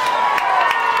 Panthers.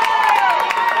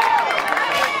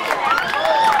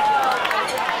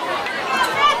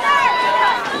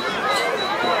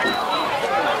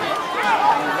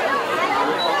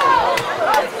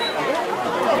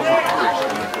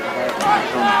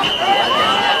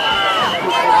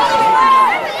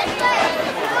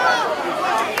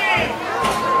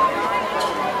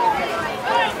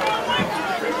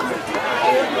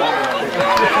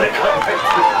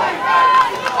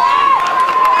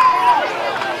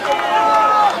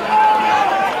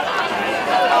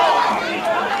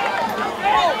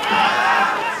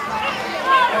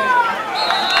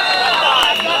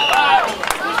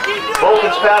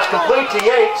 Bolton's pass complete to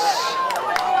Yates.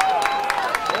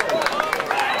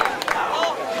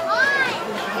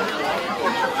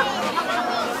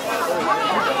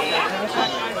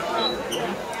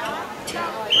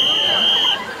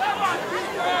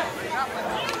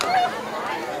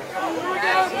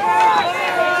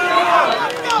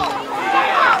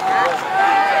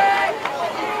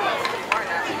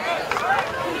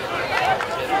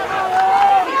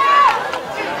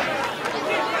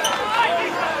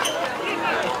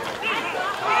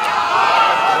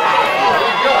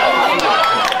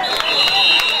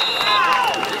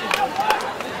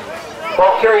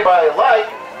 carry by Light.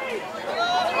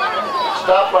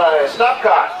 Stopped by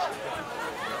Snopcott.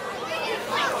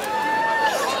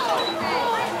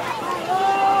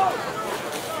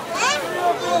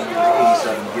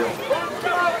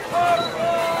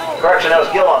 Correction, that was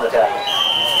Gill on the tackle.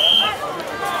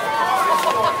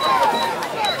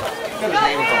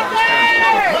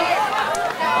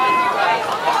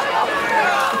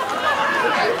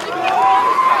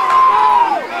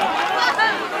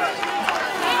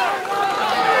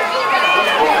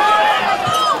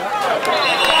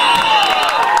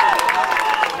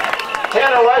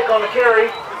 Tanner Like on the carry.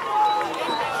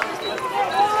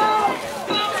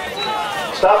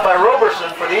 Stopped by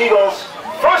Roberson for the Eagles.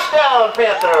 First down,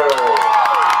 Panthers.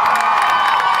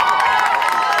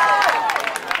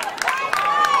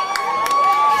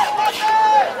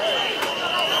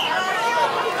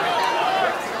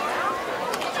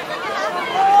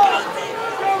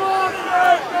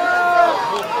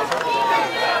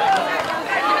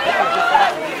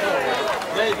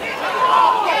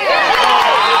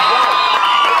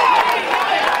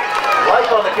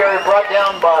 Like on the carry, brought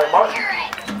down by Martin.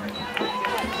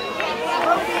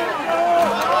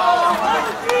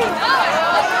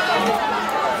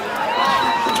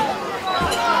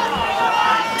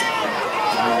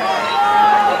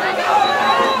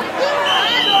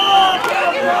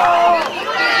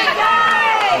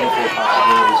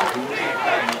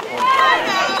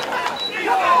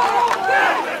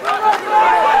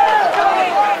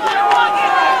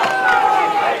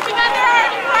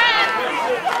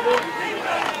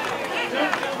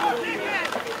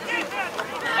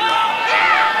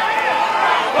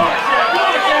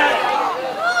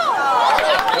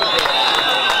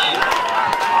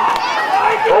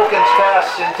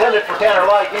 Intended for Tanner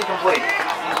Light, incomplete.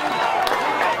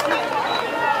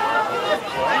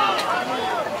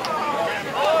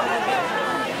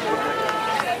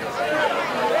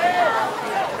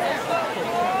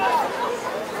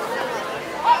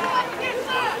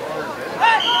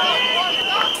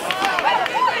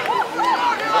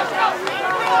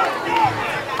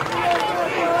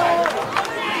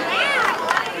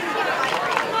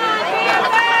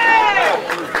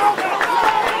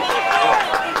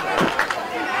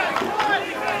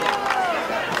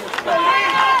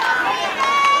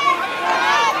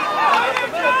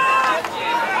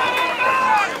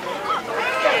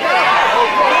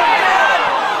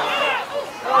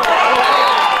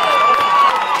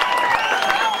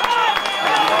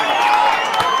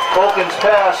 Vulcan's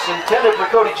pass intended for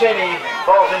Cody Cheney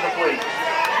falls incomplete.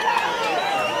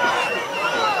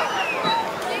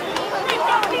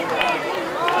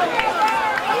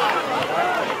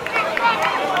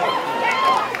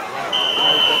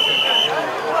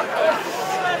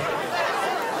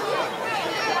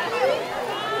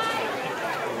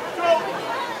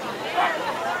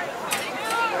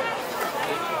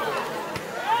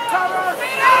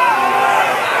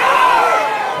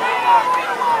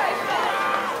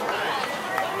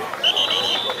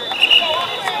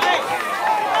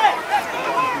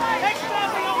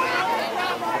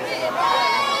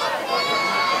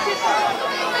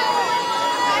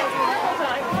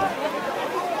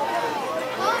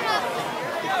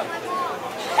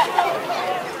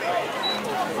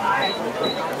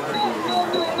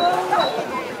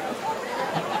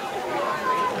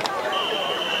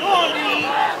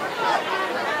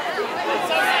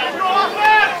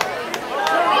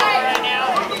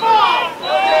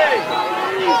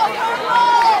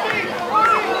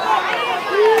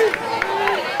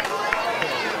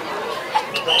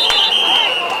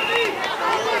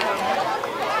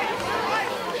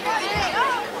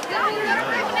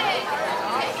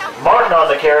 Martin on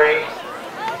the carry,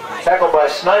 tackled by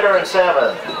Snyder and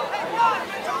Salmon.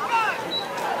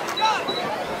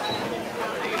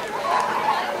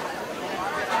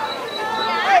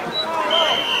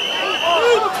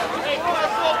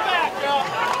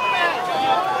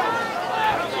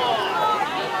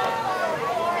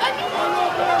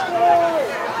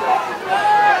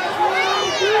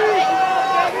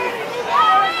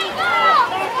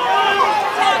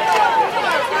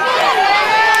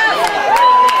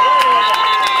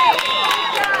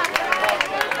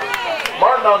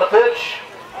 On the pitch.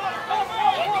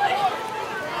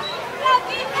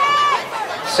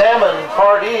 Salmon,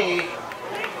 Pardee,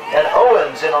 and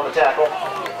Owens in on the tackle.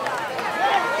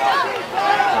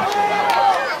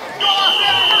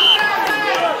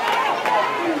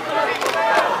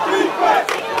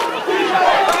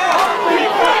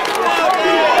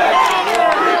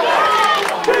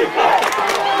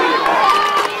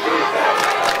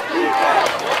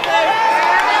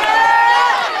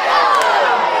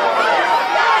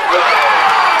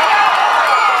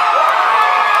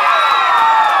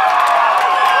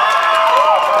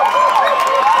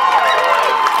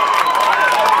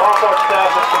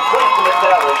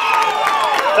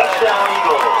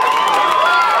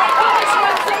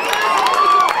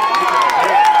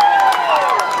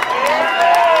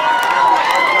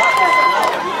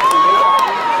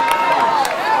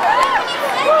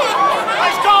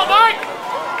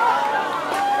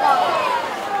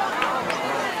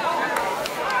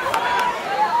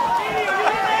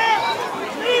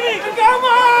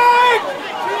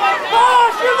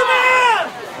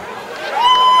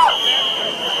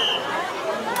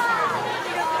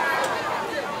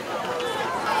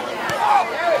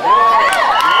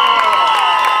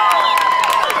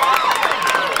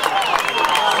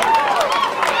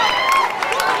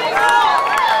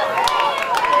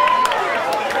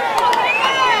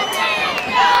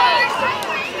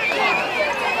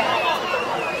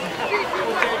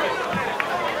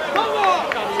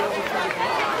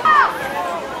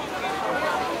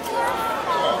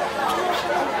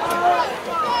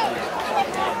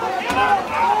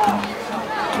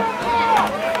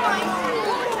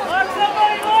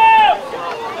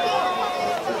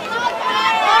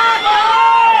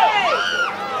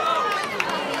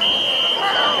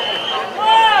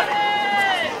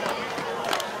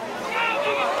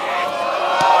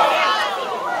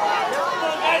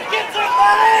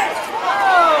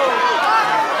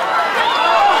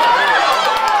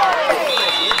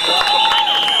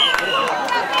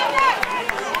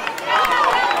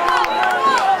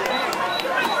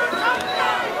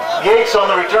 Gates on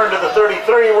the return to the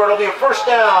 33, where it'll be a first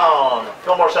down.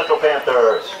 Fillmore Central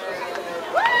Panthers.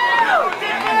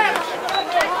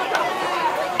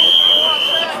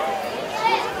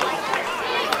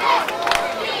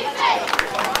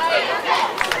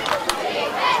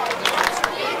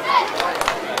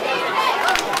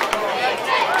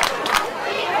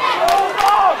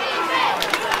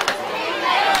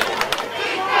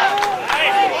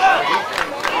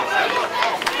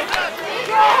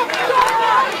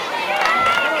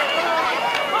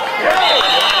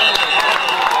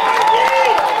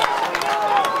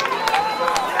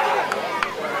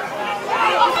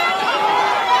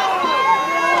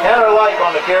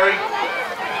 On the carry.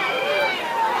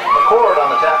 McCord on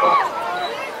the tackle.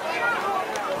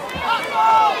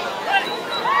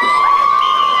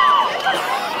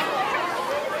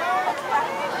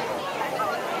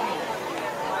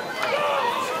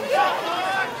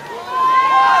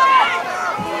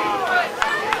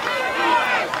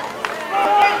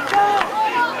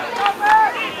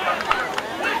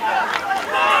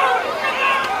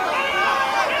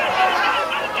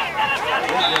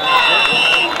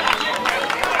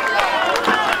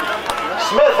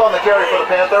 Smith on the carry for the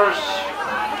Panthers.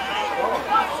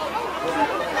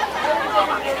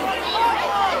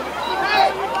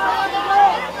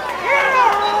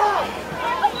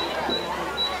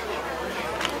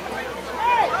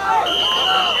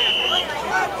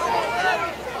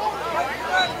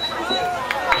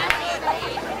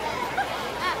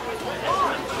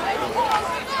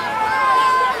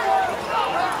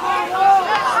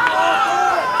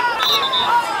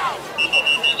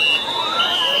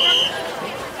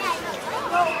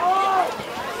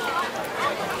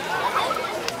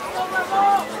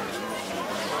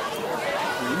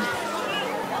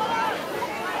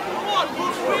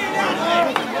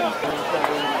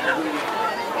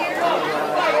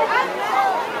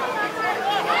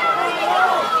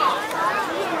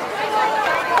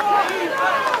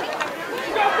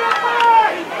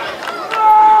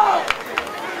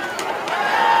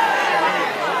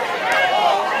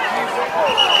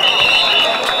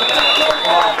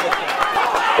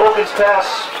 Wilkins' pass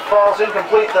falls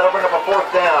incomplete. That'll bring up a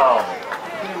fourth down.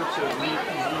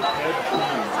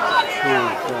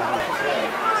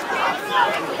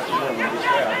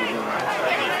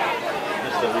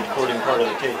 This is the recording part of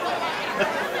the tape.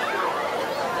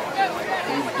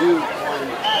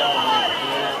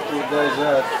 Who does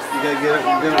that? You gotta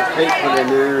get a tape put in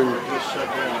there and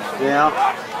yeah,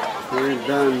 when it's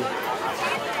done.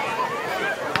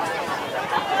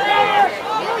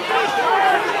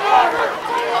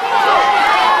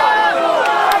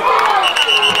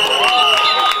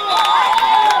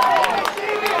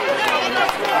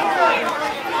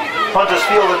 Punt is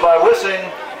fielded by Wissing.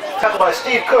 Tackled by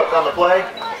Steve Cook on the play.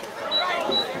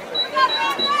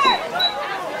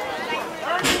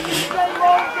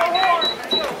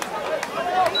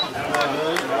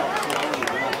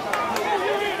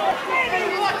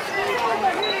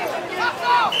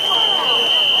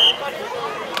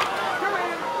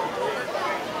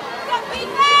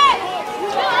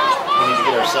 We need to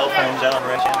get our cell phones out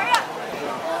right now.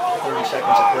 30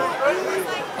 seconds of clip.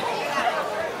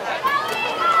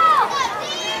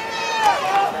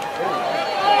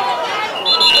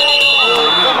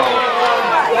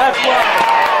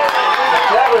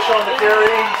 McTavish on the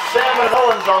carry, Sam and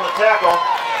Owens on the tackle.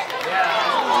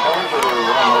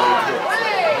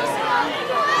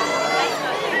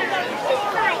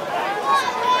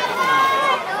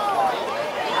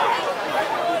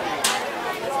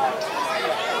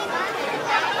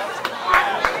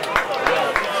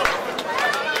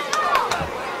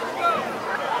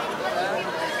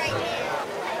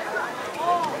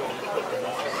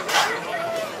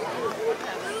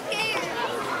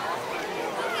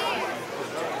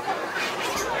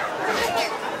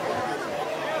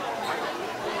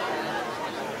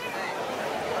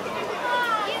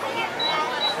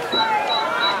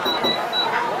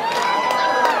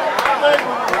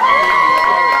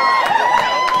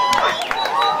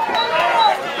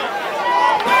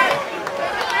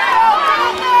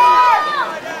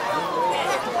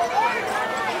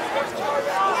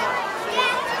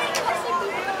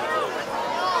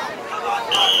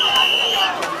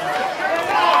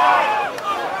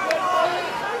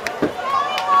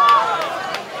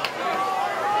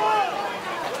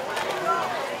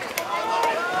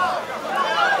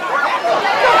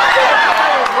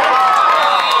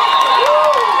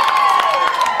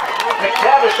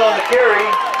 On the carry.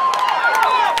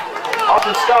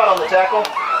 Austin Scott on the tackle.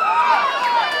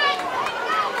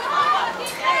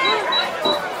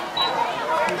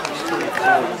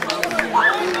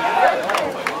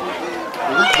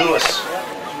 Lewis.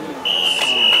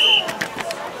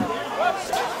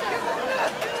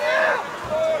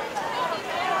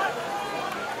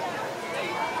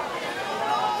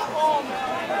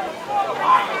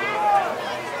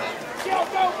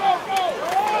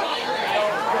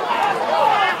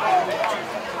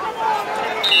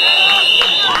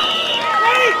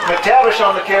 McTavish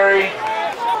on the carry.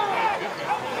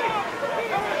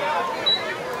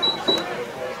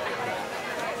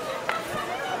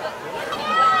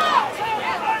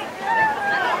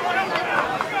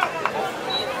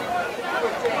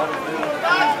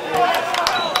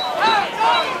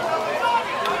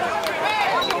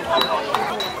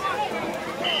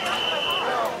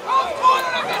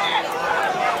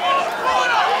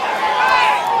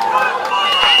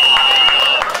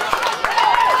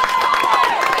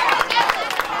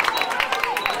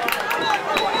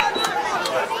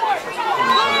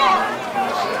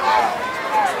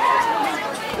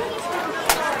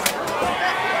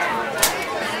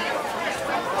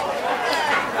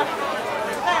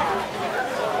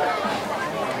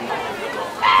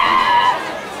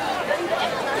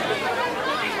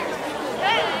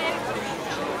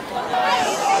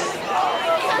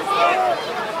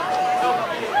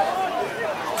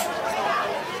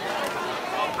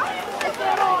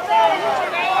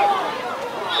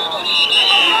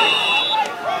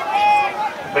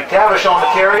 McTavish on the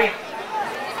carry.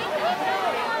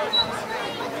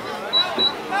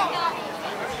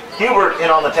 Hubert in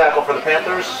on the tackle for the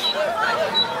Panthers.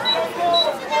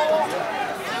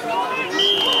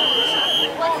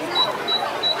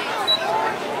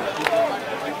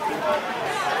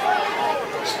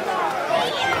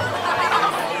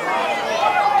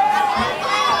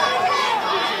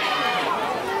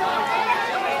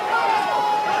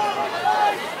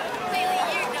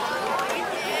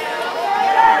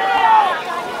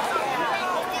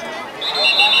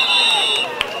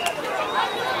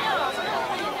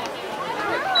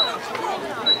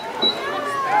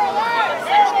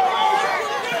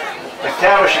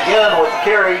 McTavish again with the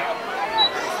carry.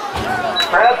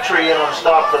 Crabtree in on the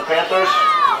stop for the Panthers.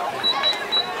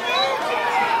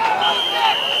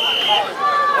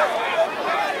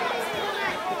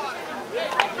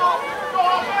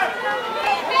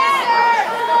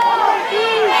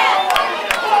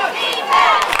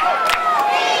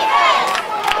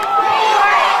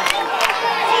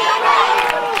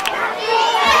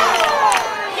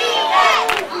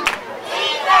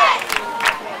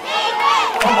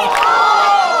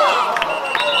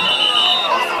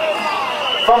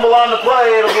 Fumble on the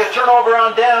play, it'll be a turnover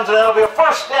on downs, and that'll be a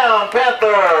first down,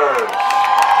 Panthers.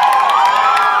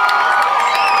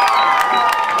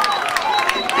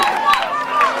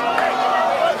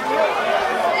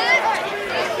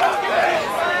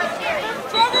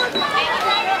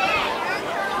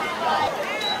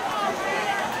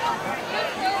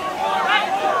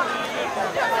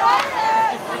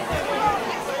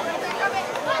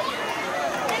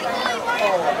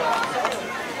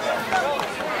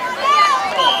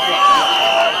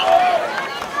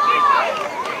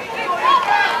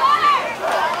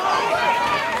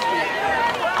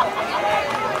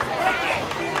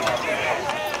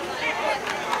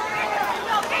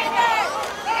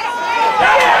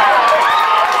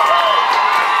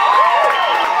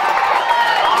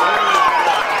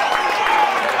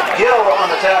 On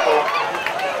the tackle.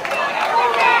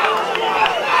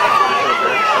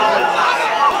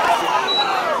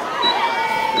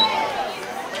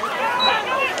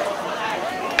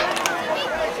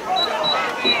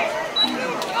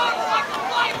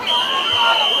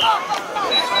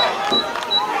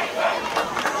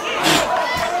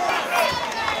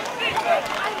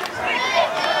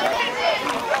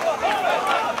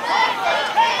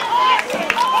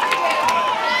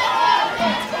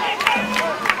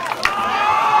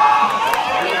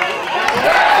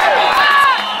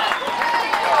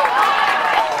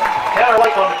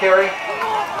 On the carry.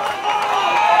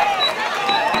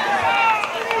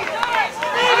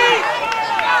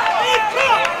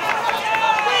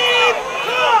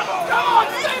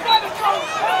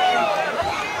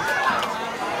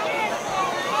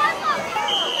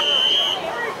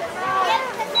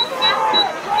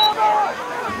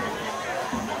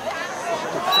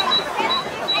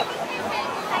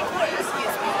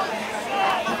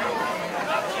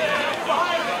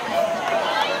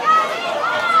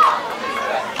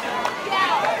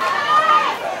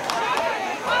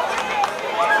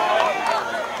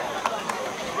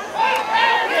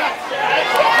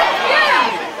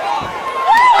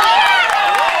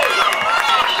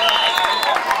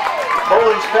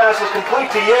 Bowling's pass is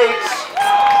complete to Yates.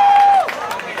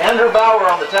 Andrew Bauer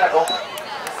on the tackle.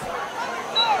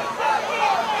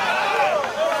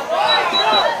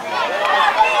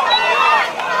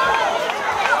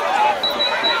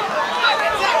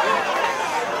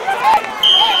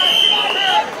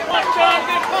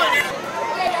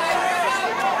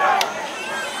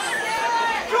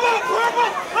 Come on,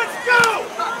 Purple! Let's go!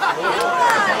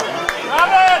 Come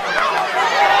on!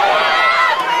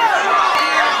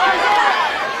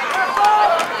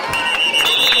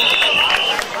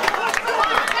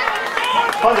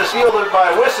 fielded by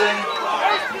Wissing.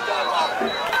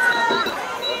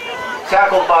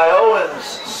 Tackled by Owens,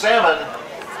 Salmon,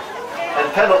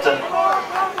 and Pendleton.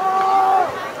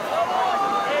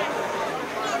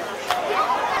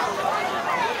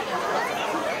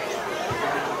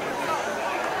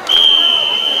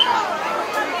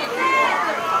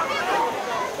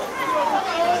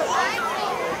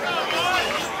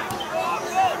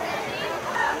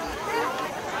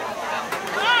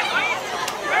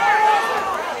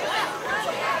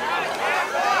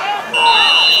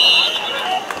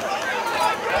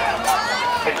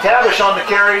 McTavish on the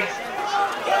carry,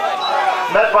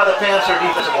 met by the Panther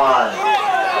defensive line.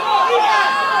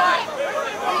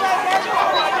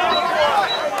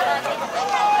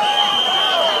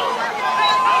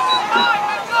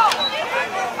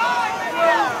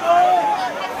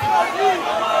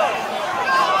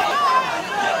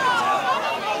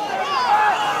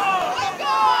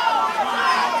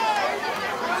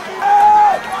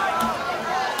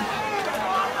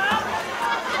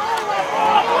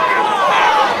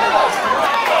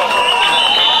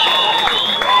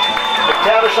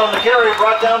 On the carry,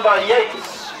 brought down by Yates.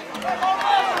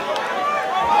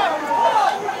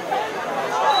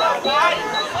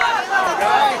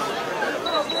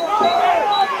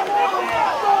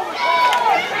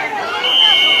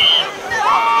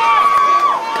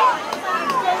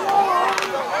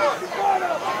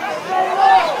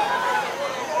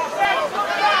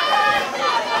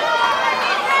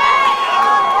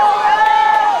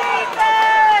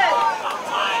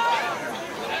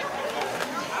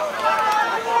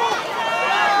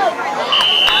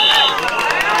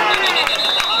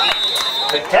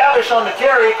 McTavish on the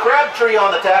carry, Crabtree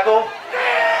on the tackle.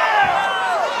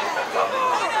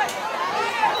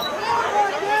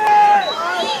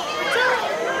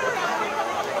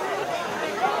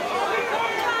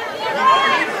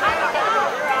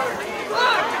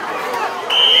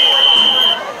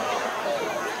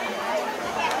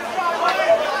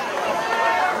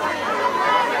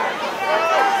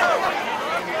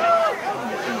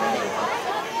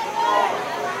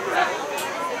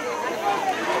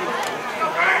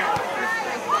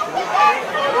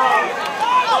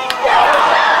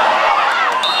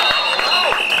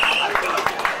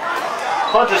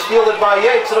 Punt is fielded by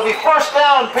Yates. It'll be first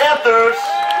down, Panthers.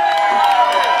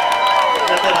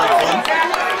 Got that on the phone?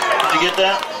 Did you get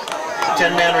that?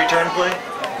 10-man return play?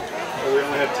 We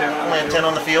only have 10 on the Only have 10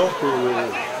 on the field?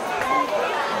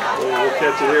 We'll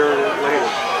catch it here later.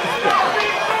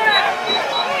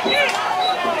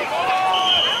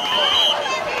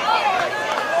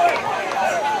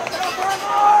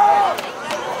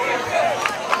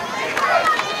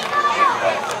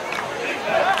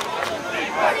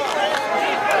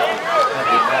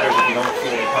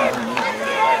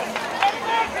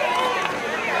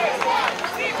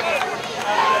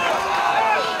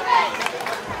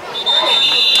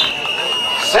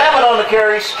 Salmon on the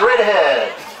carry, straight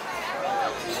ahead.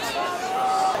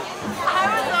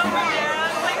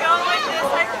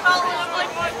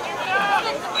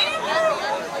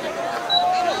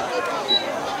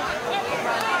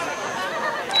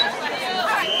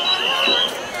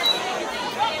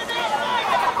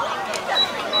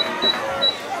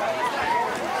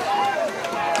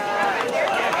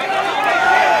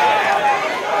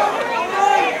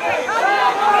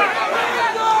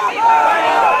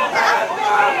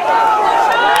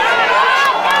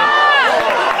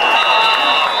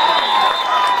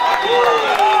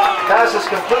 Pass is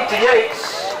complete to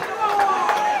Yates.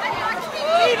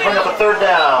 Bring up a third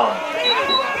down.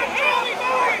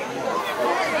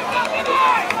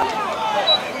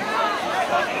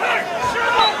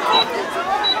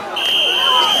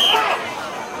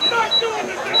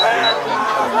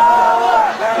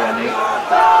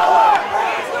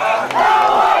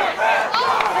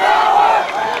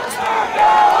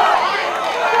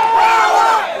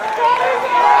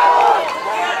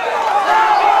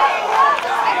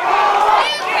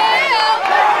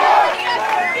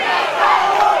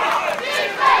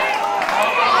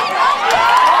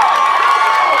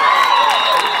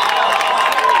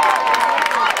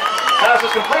 Pass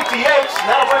is complete to Yates, and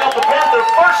that'll bring up the Panther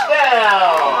first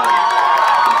down.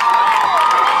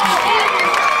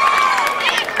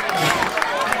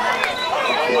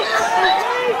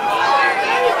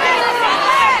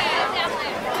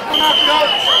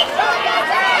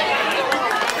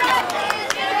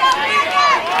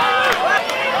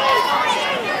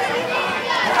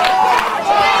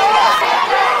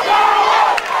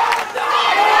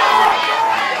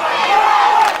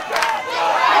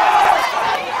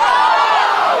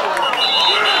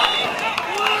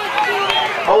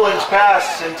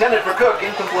 Pass intended for Cook,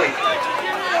 incomplete.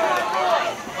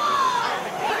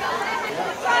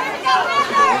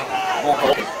 Some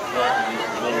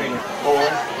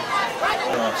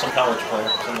college player.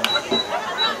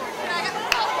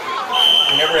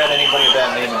 We never had anybody of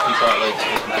that name in Peacock Lakes.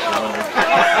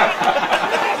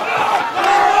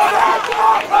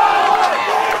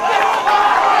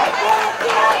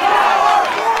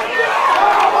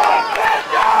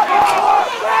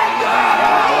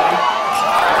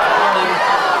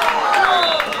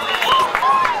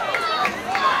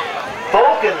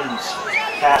 Vulcan's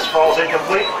pass falls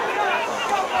incomplete.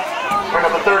 Bring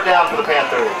up a third down for the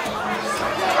Panthers.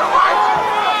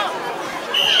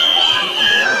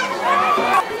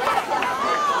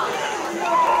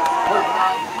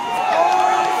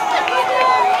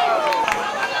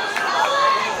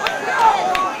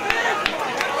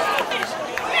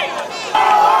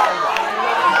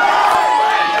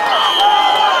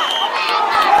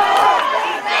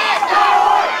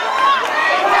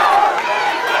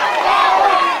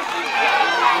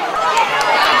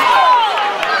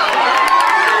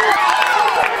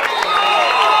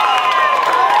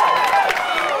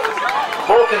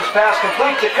 Vulcan's pass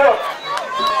complete to Cook.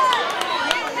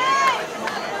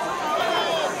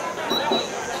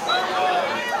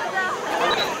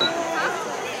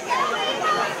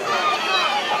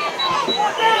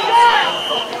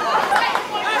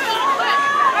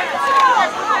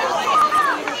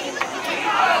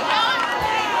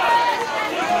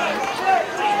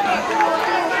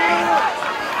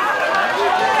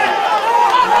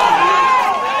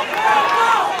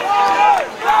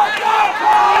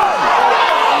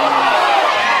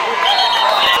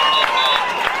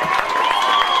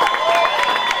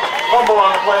 Fumble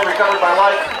on the play, recovered by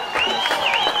Light.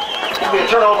 It's going to be a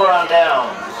turnover on down.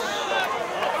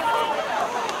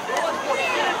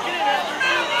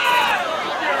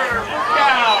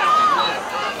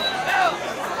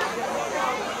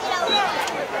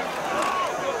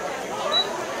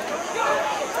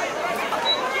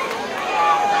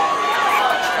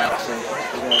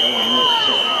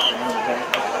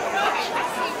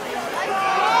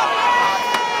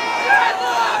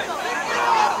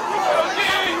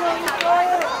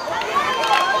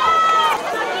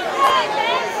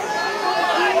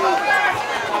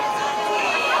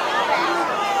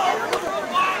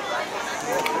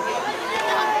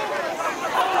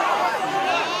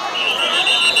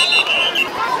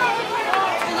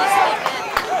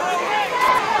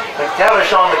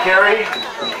 McTavish on the carry.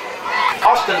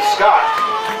 Austin Scott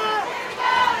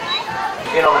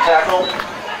in on the tackle.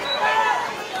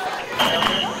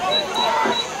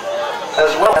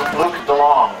 As well as Luke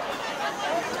DeLong.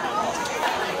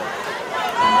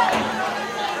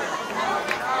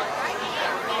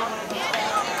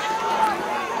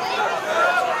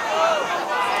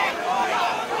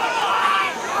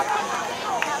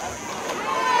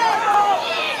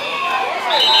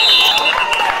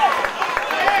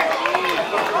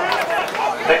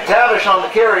 McTavish on the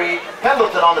carry,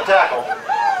 Pendleton on the tackle.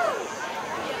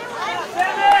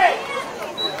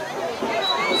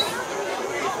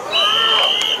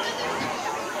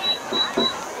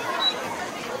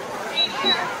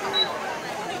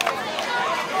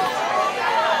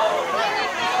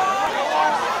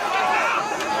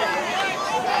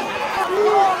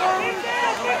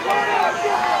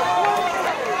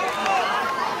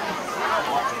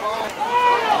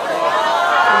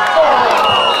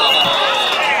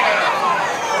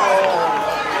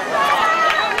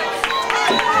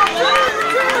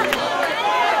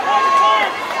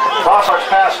 Bossart's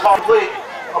pass complete.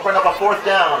 I'll bring up a fourth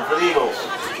down for the Eagles.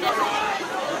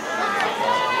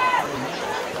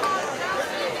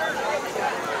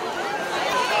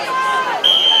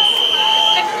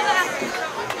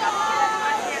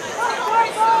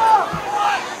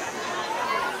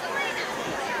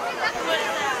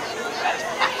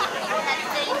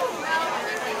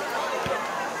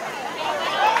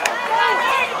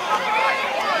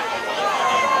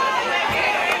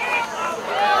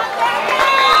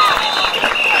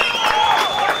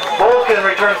 Vulcan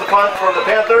returns the punt for the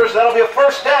Panthers. That'll be a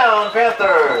first down,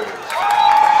 Panthers.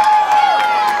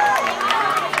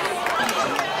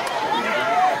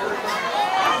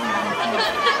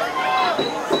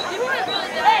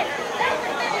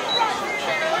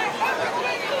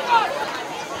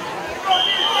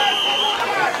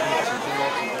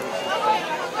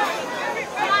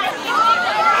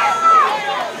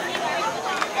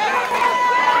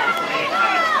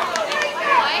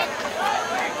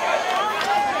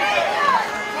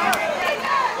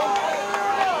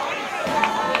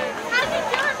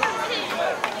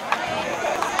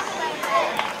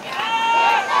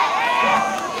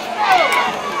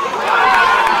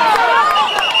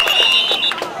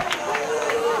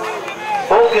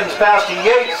 Vulcan's pass to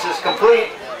Yates is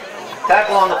complete.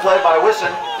 Tackle on the play by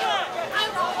Wisson.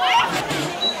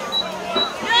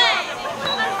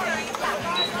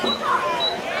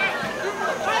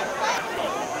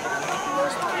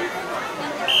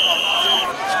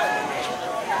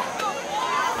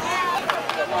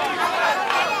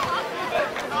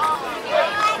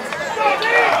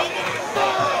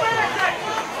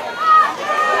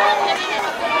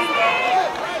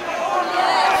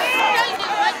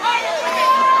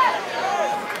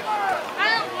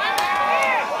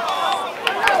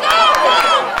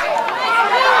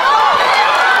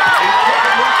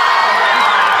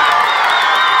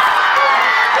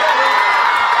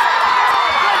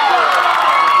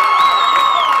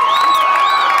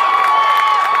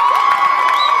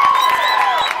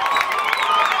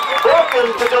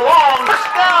 To DeLong,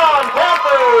 touchdown,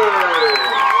 Panthers!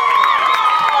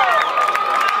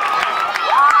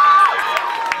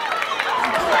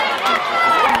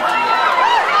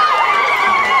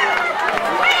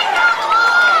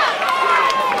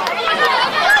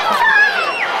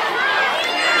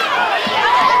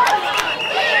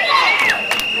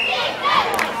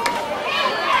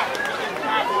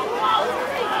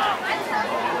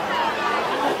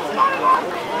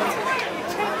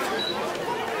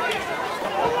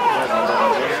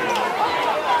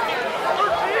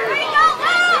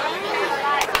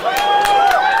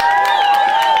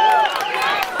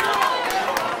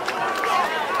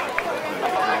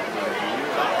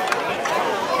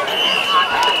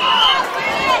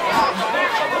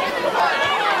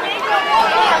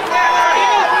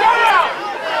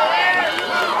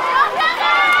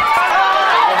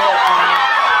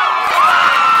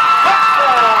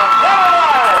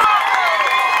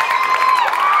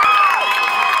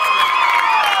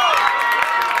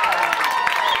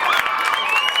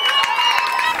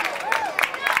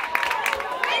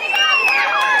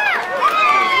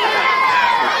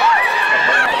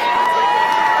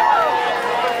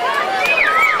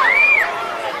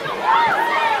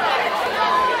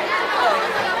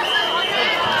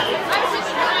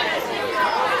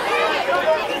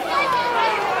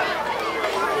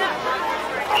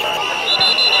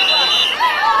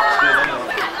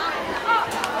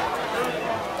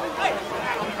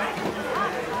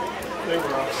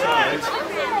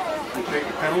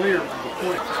 Penalty or the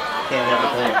point? Can't have a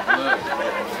point.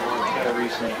 Gotta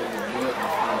resync it.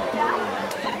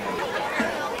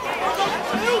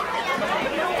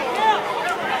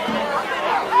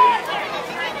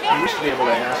 You used to be able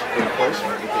to ask for a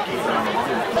replacement if they keep it on the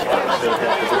line. Still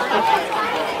have to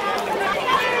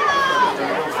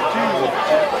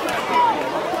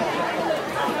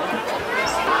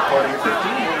part of your 15.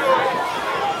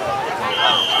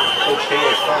 Coach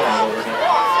Taylor's calling over here.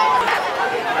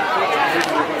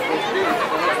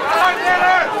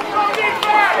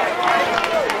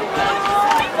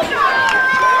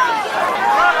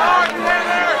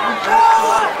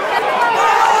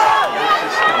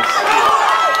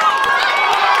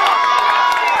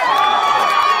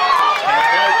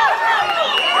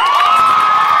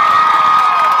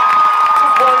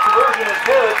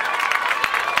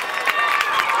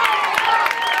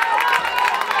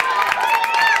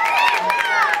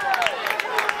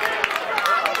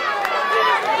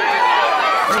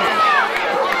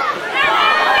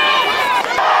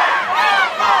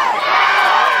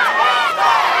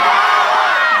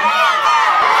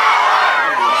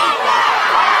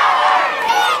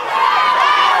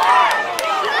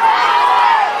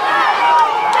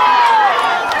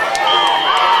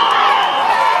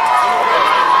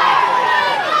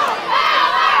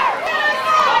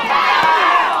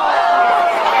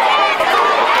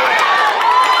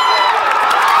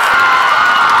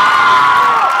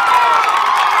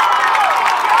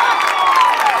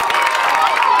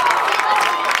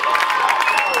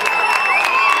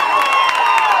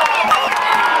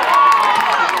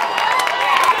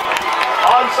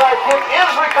 Onside kick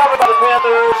is recovered by the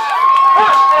Panthers.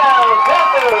 First down,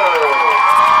 Panthers!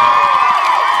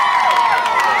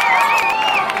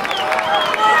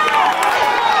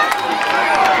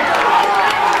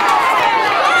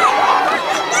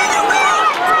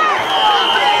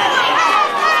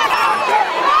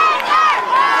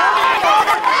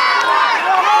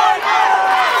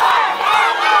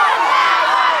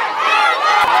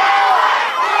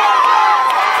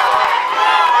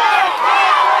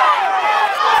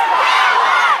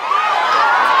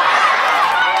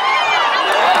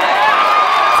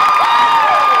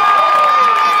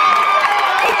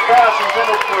 Pass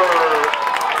intended for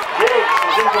Gates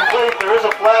is incomplete. There is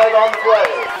a flag on the play.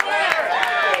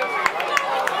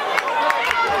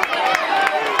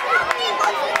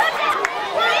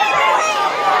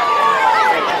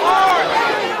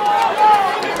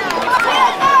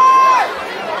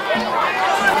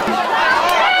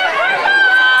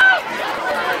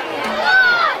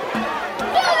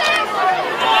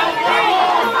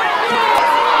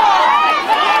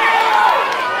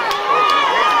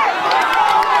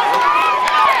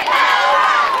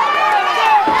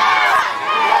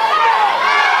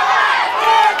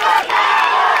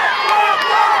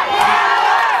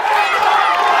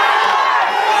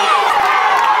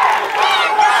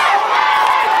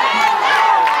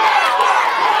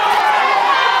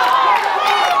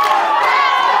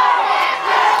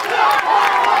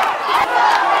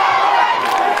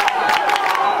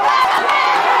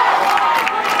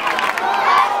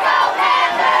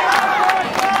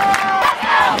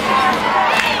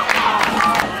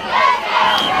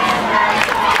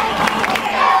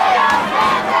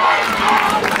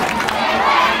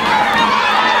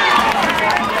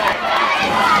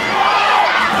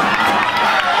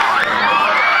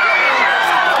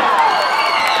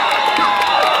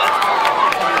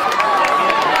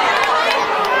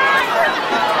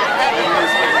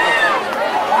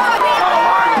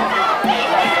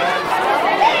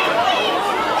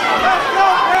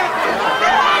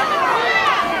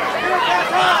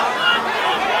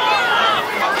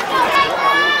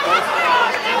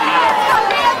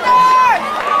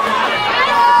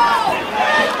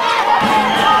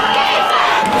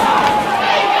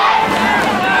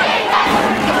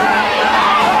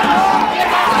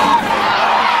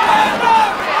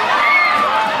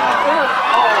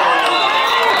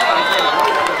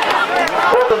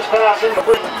 pass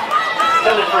incomplete.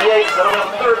 Intended for Yates. That'll be a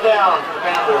third down for the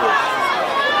Panthers.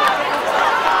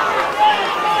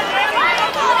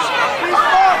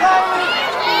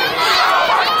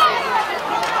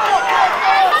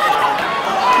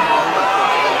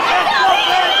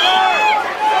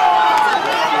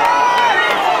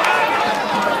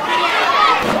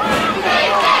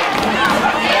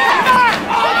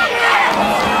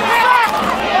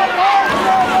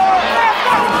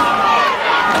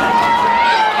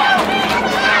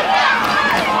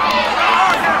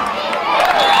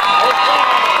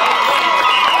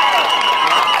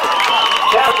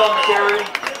 On the carry.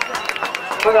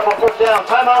 Bring up a fourth down.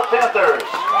 Timeout, Panthers.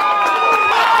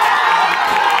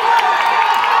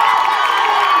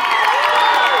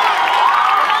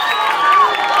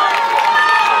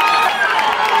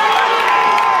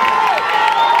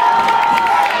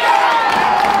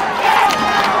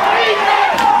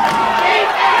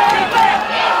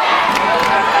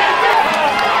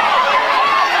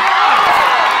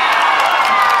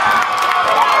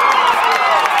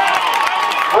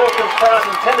 Pass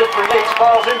intended for Yates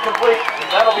falls incomplete.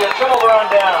 That'll be a turnover on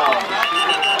down.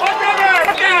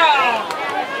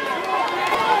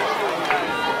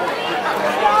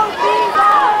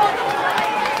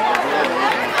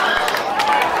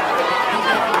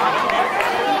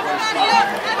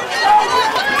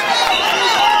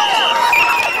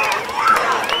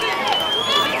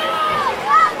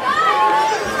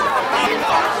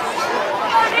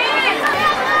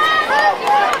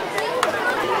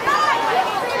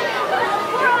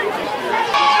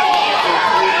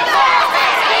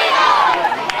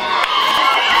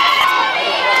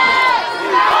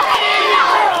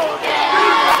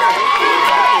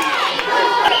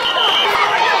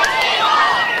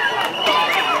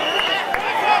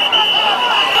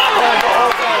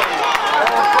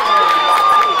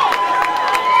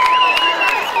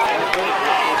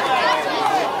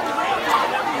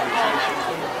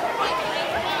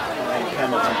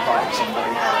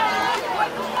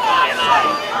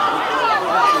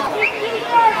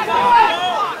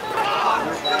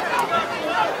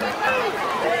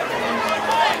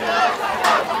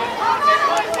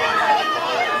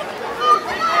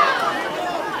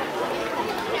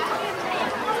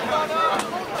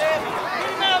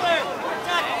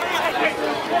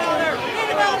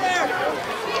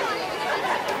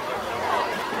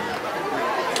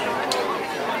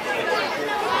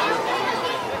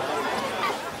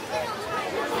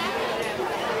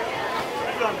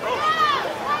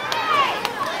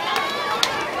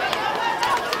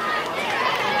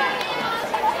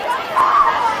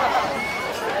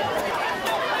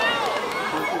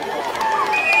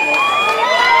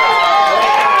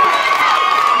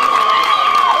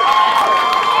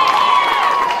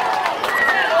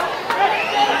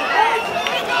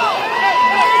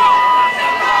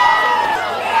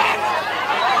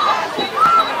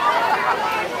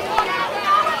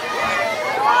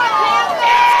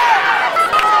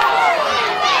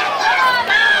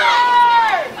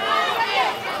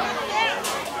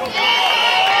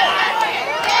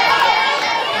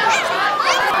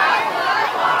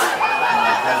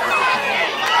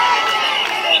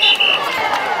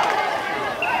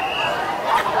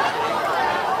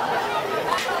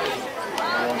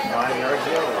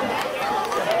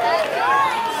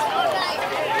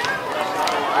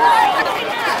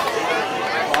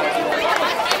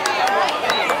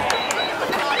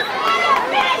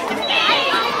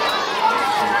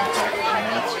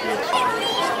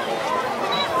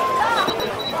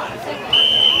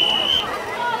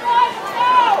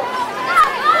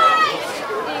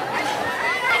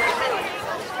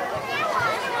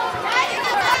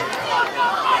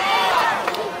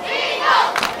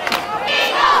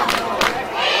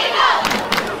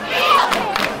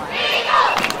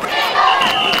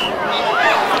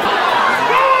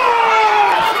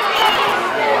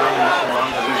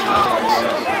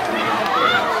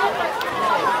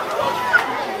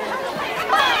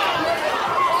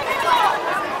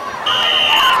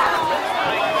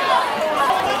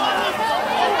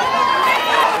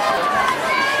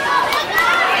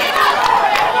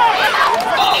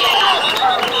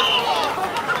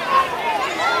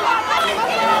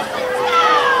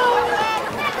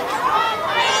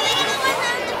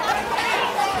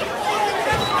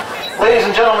 Ladies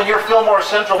and gentlemen, your Fillmore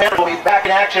Central Panthers will be back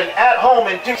in action at home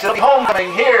in 2 weeks. It'll be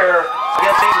homecoming here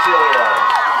against St. Cecilia.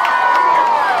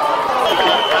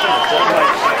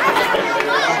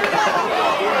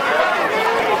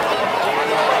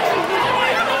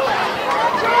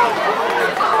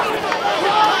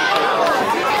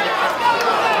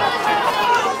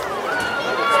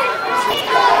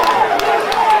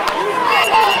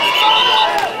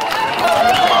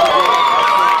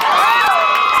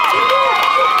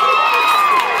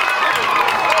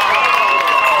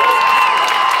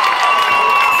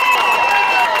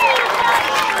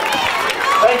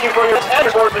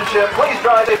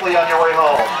 Drive safely on your way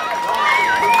home.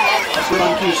 Let's go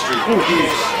on Q Street.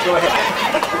 Go ahead.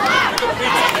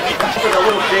 For the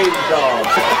little baby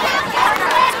dog.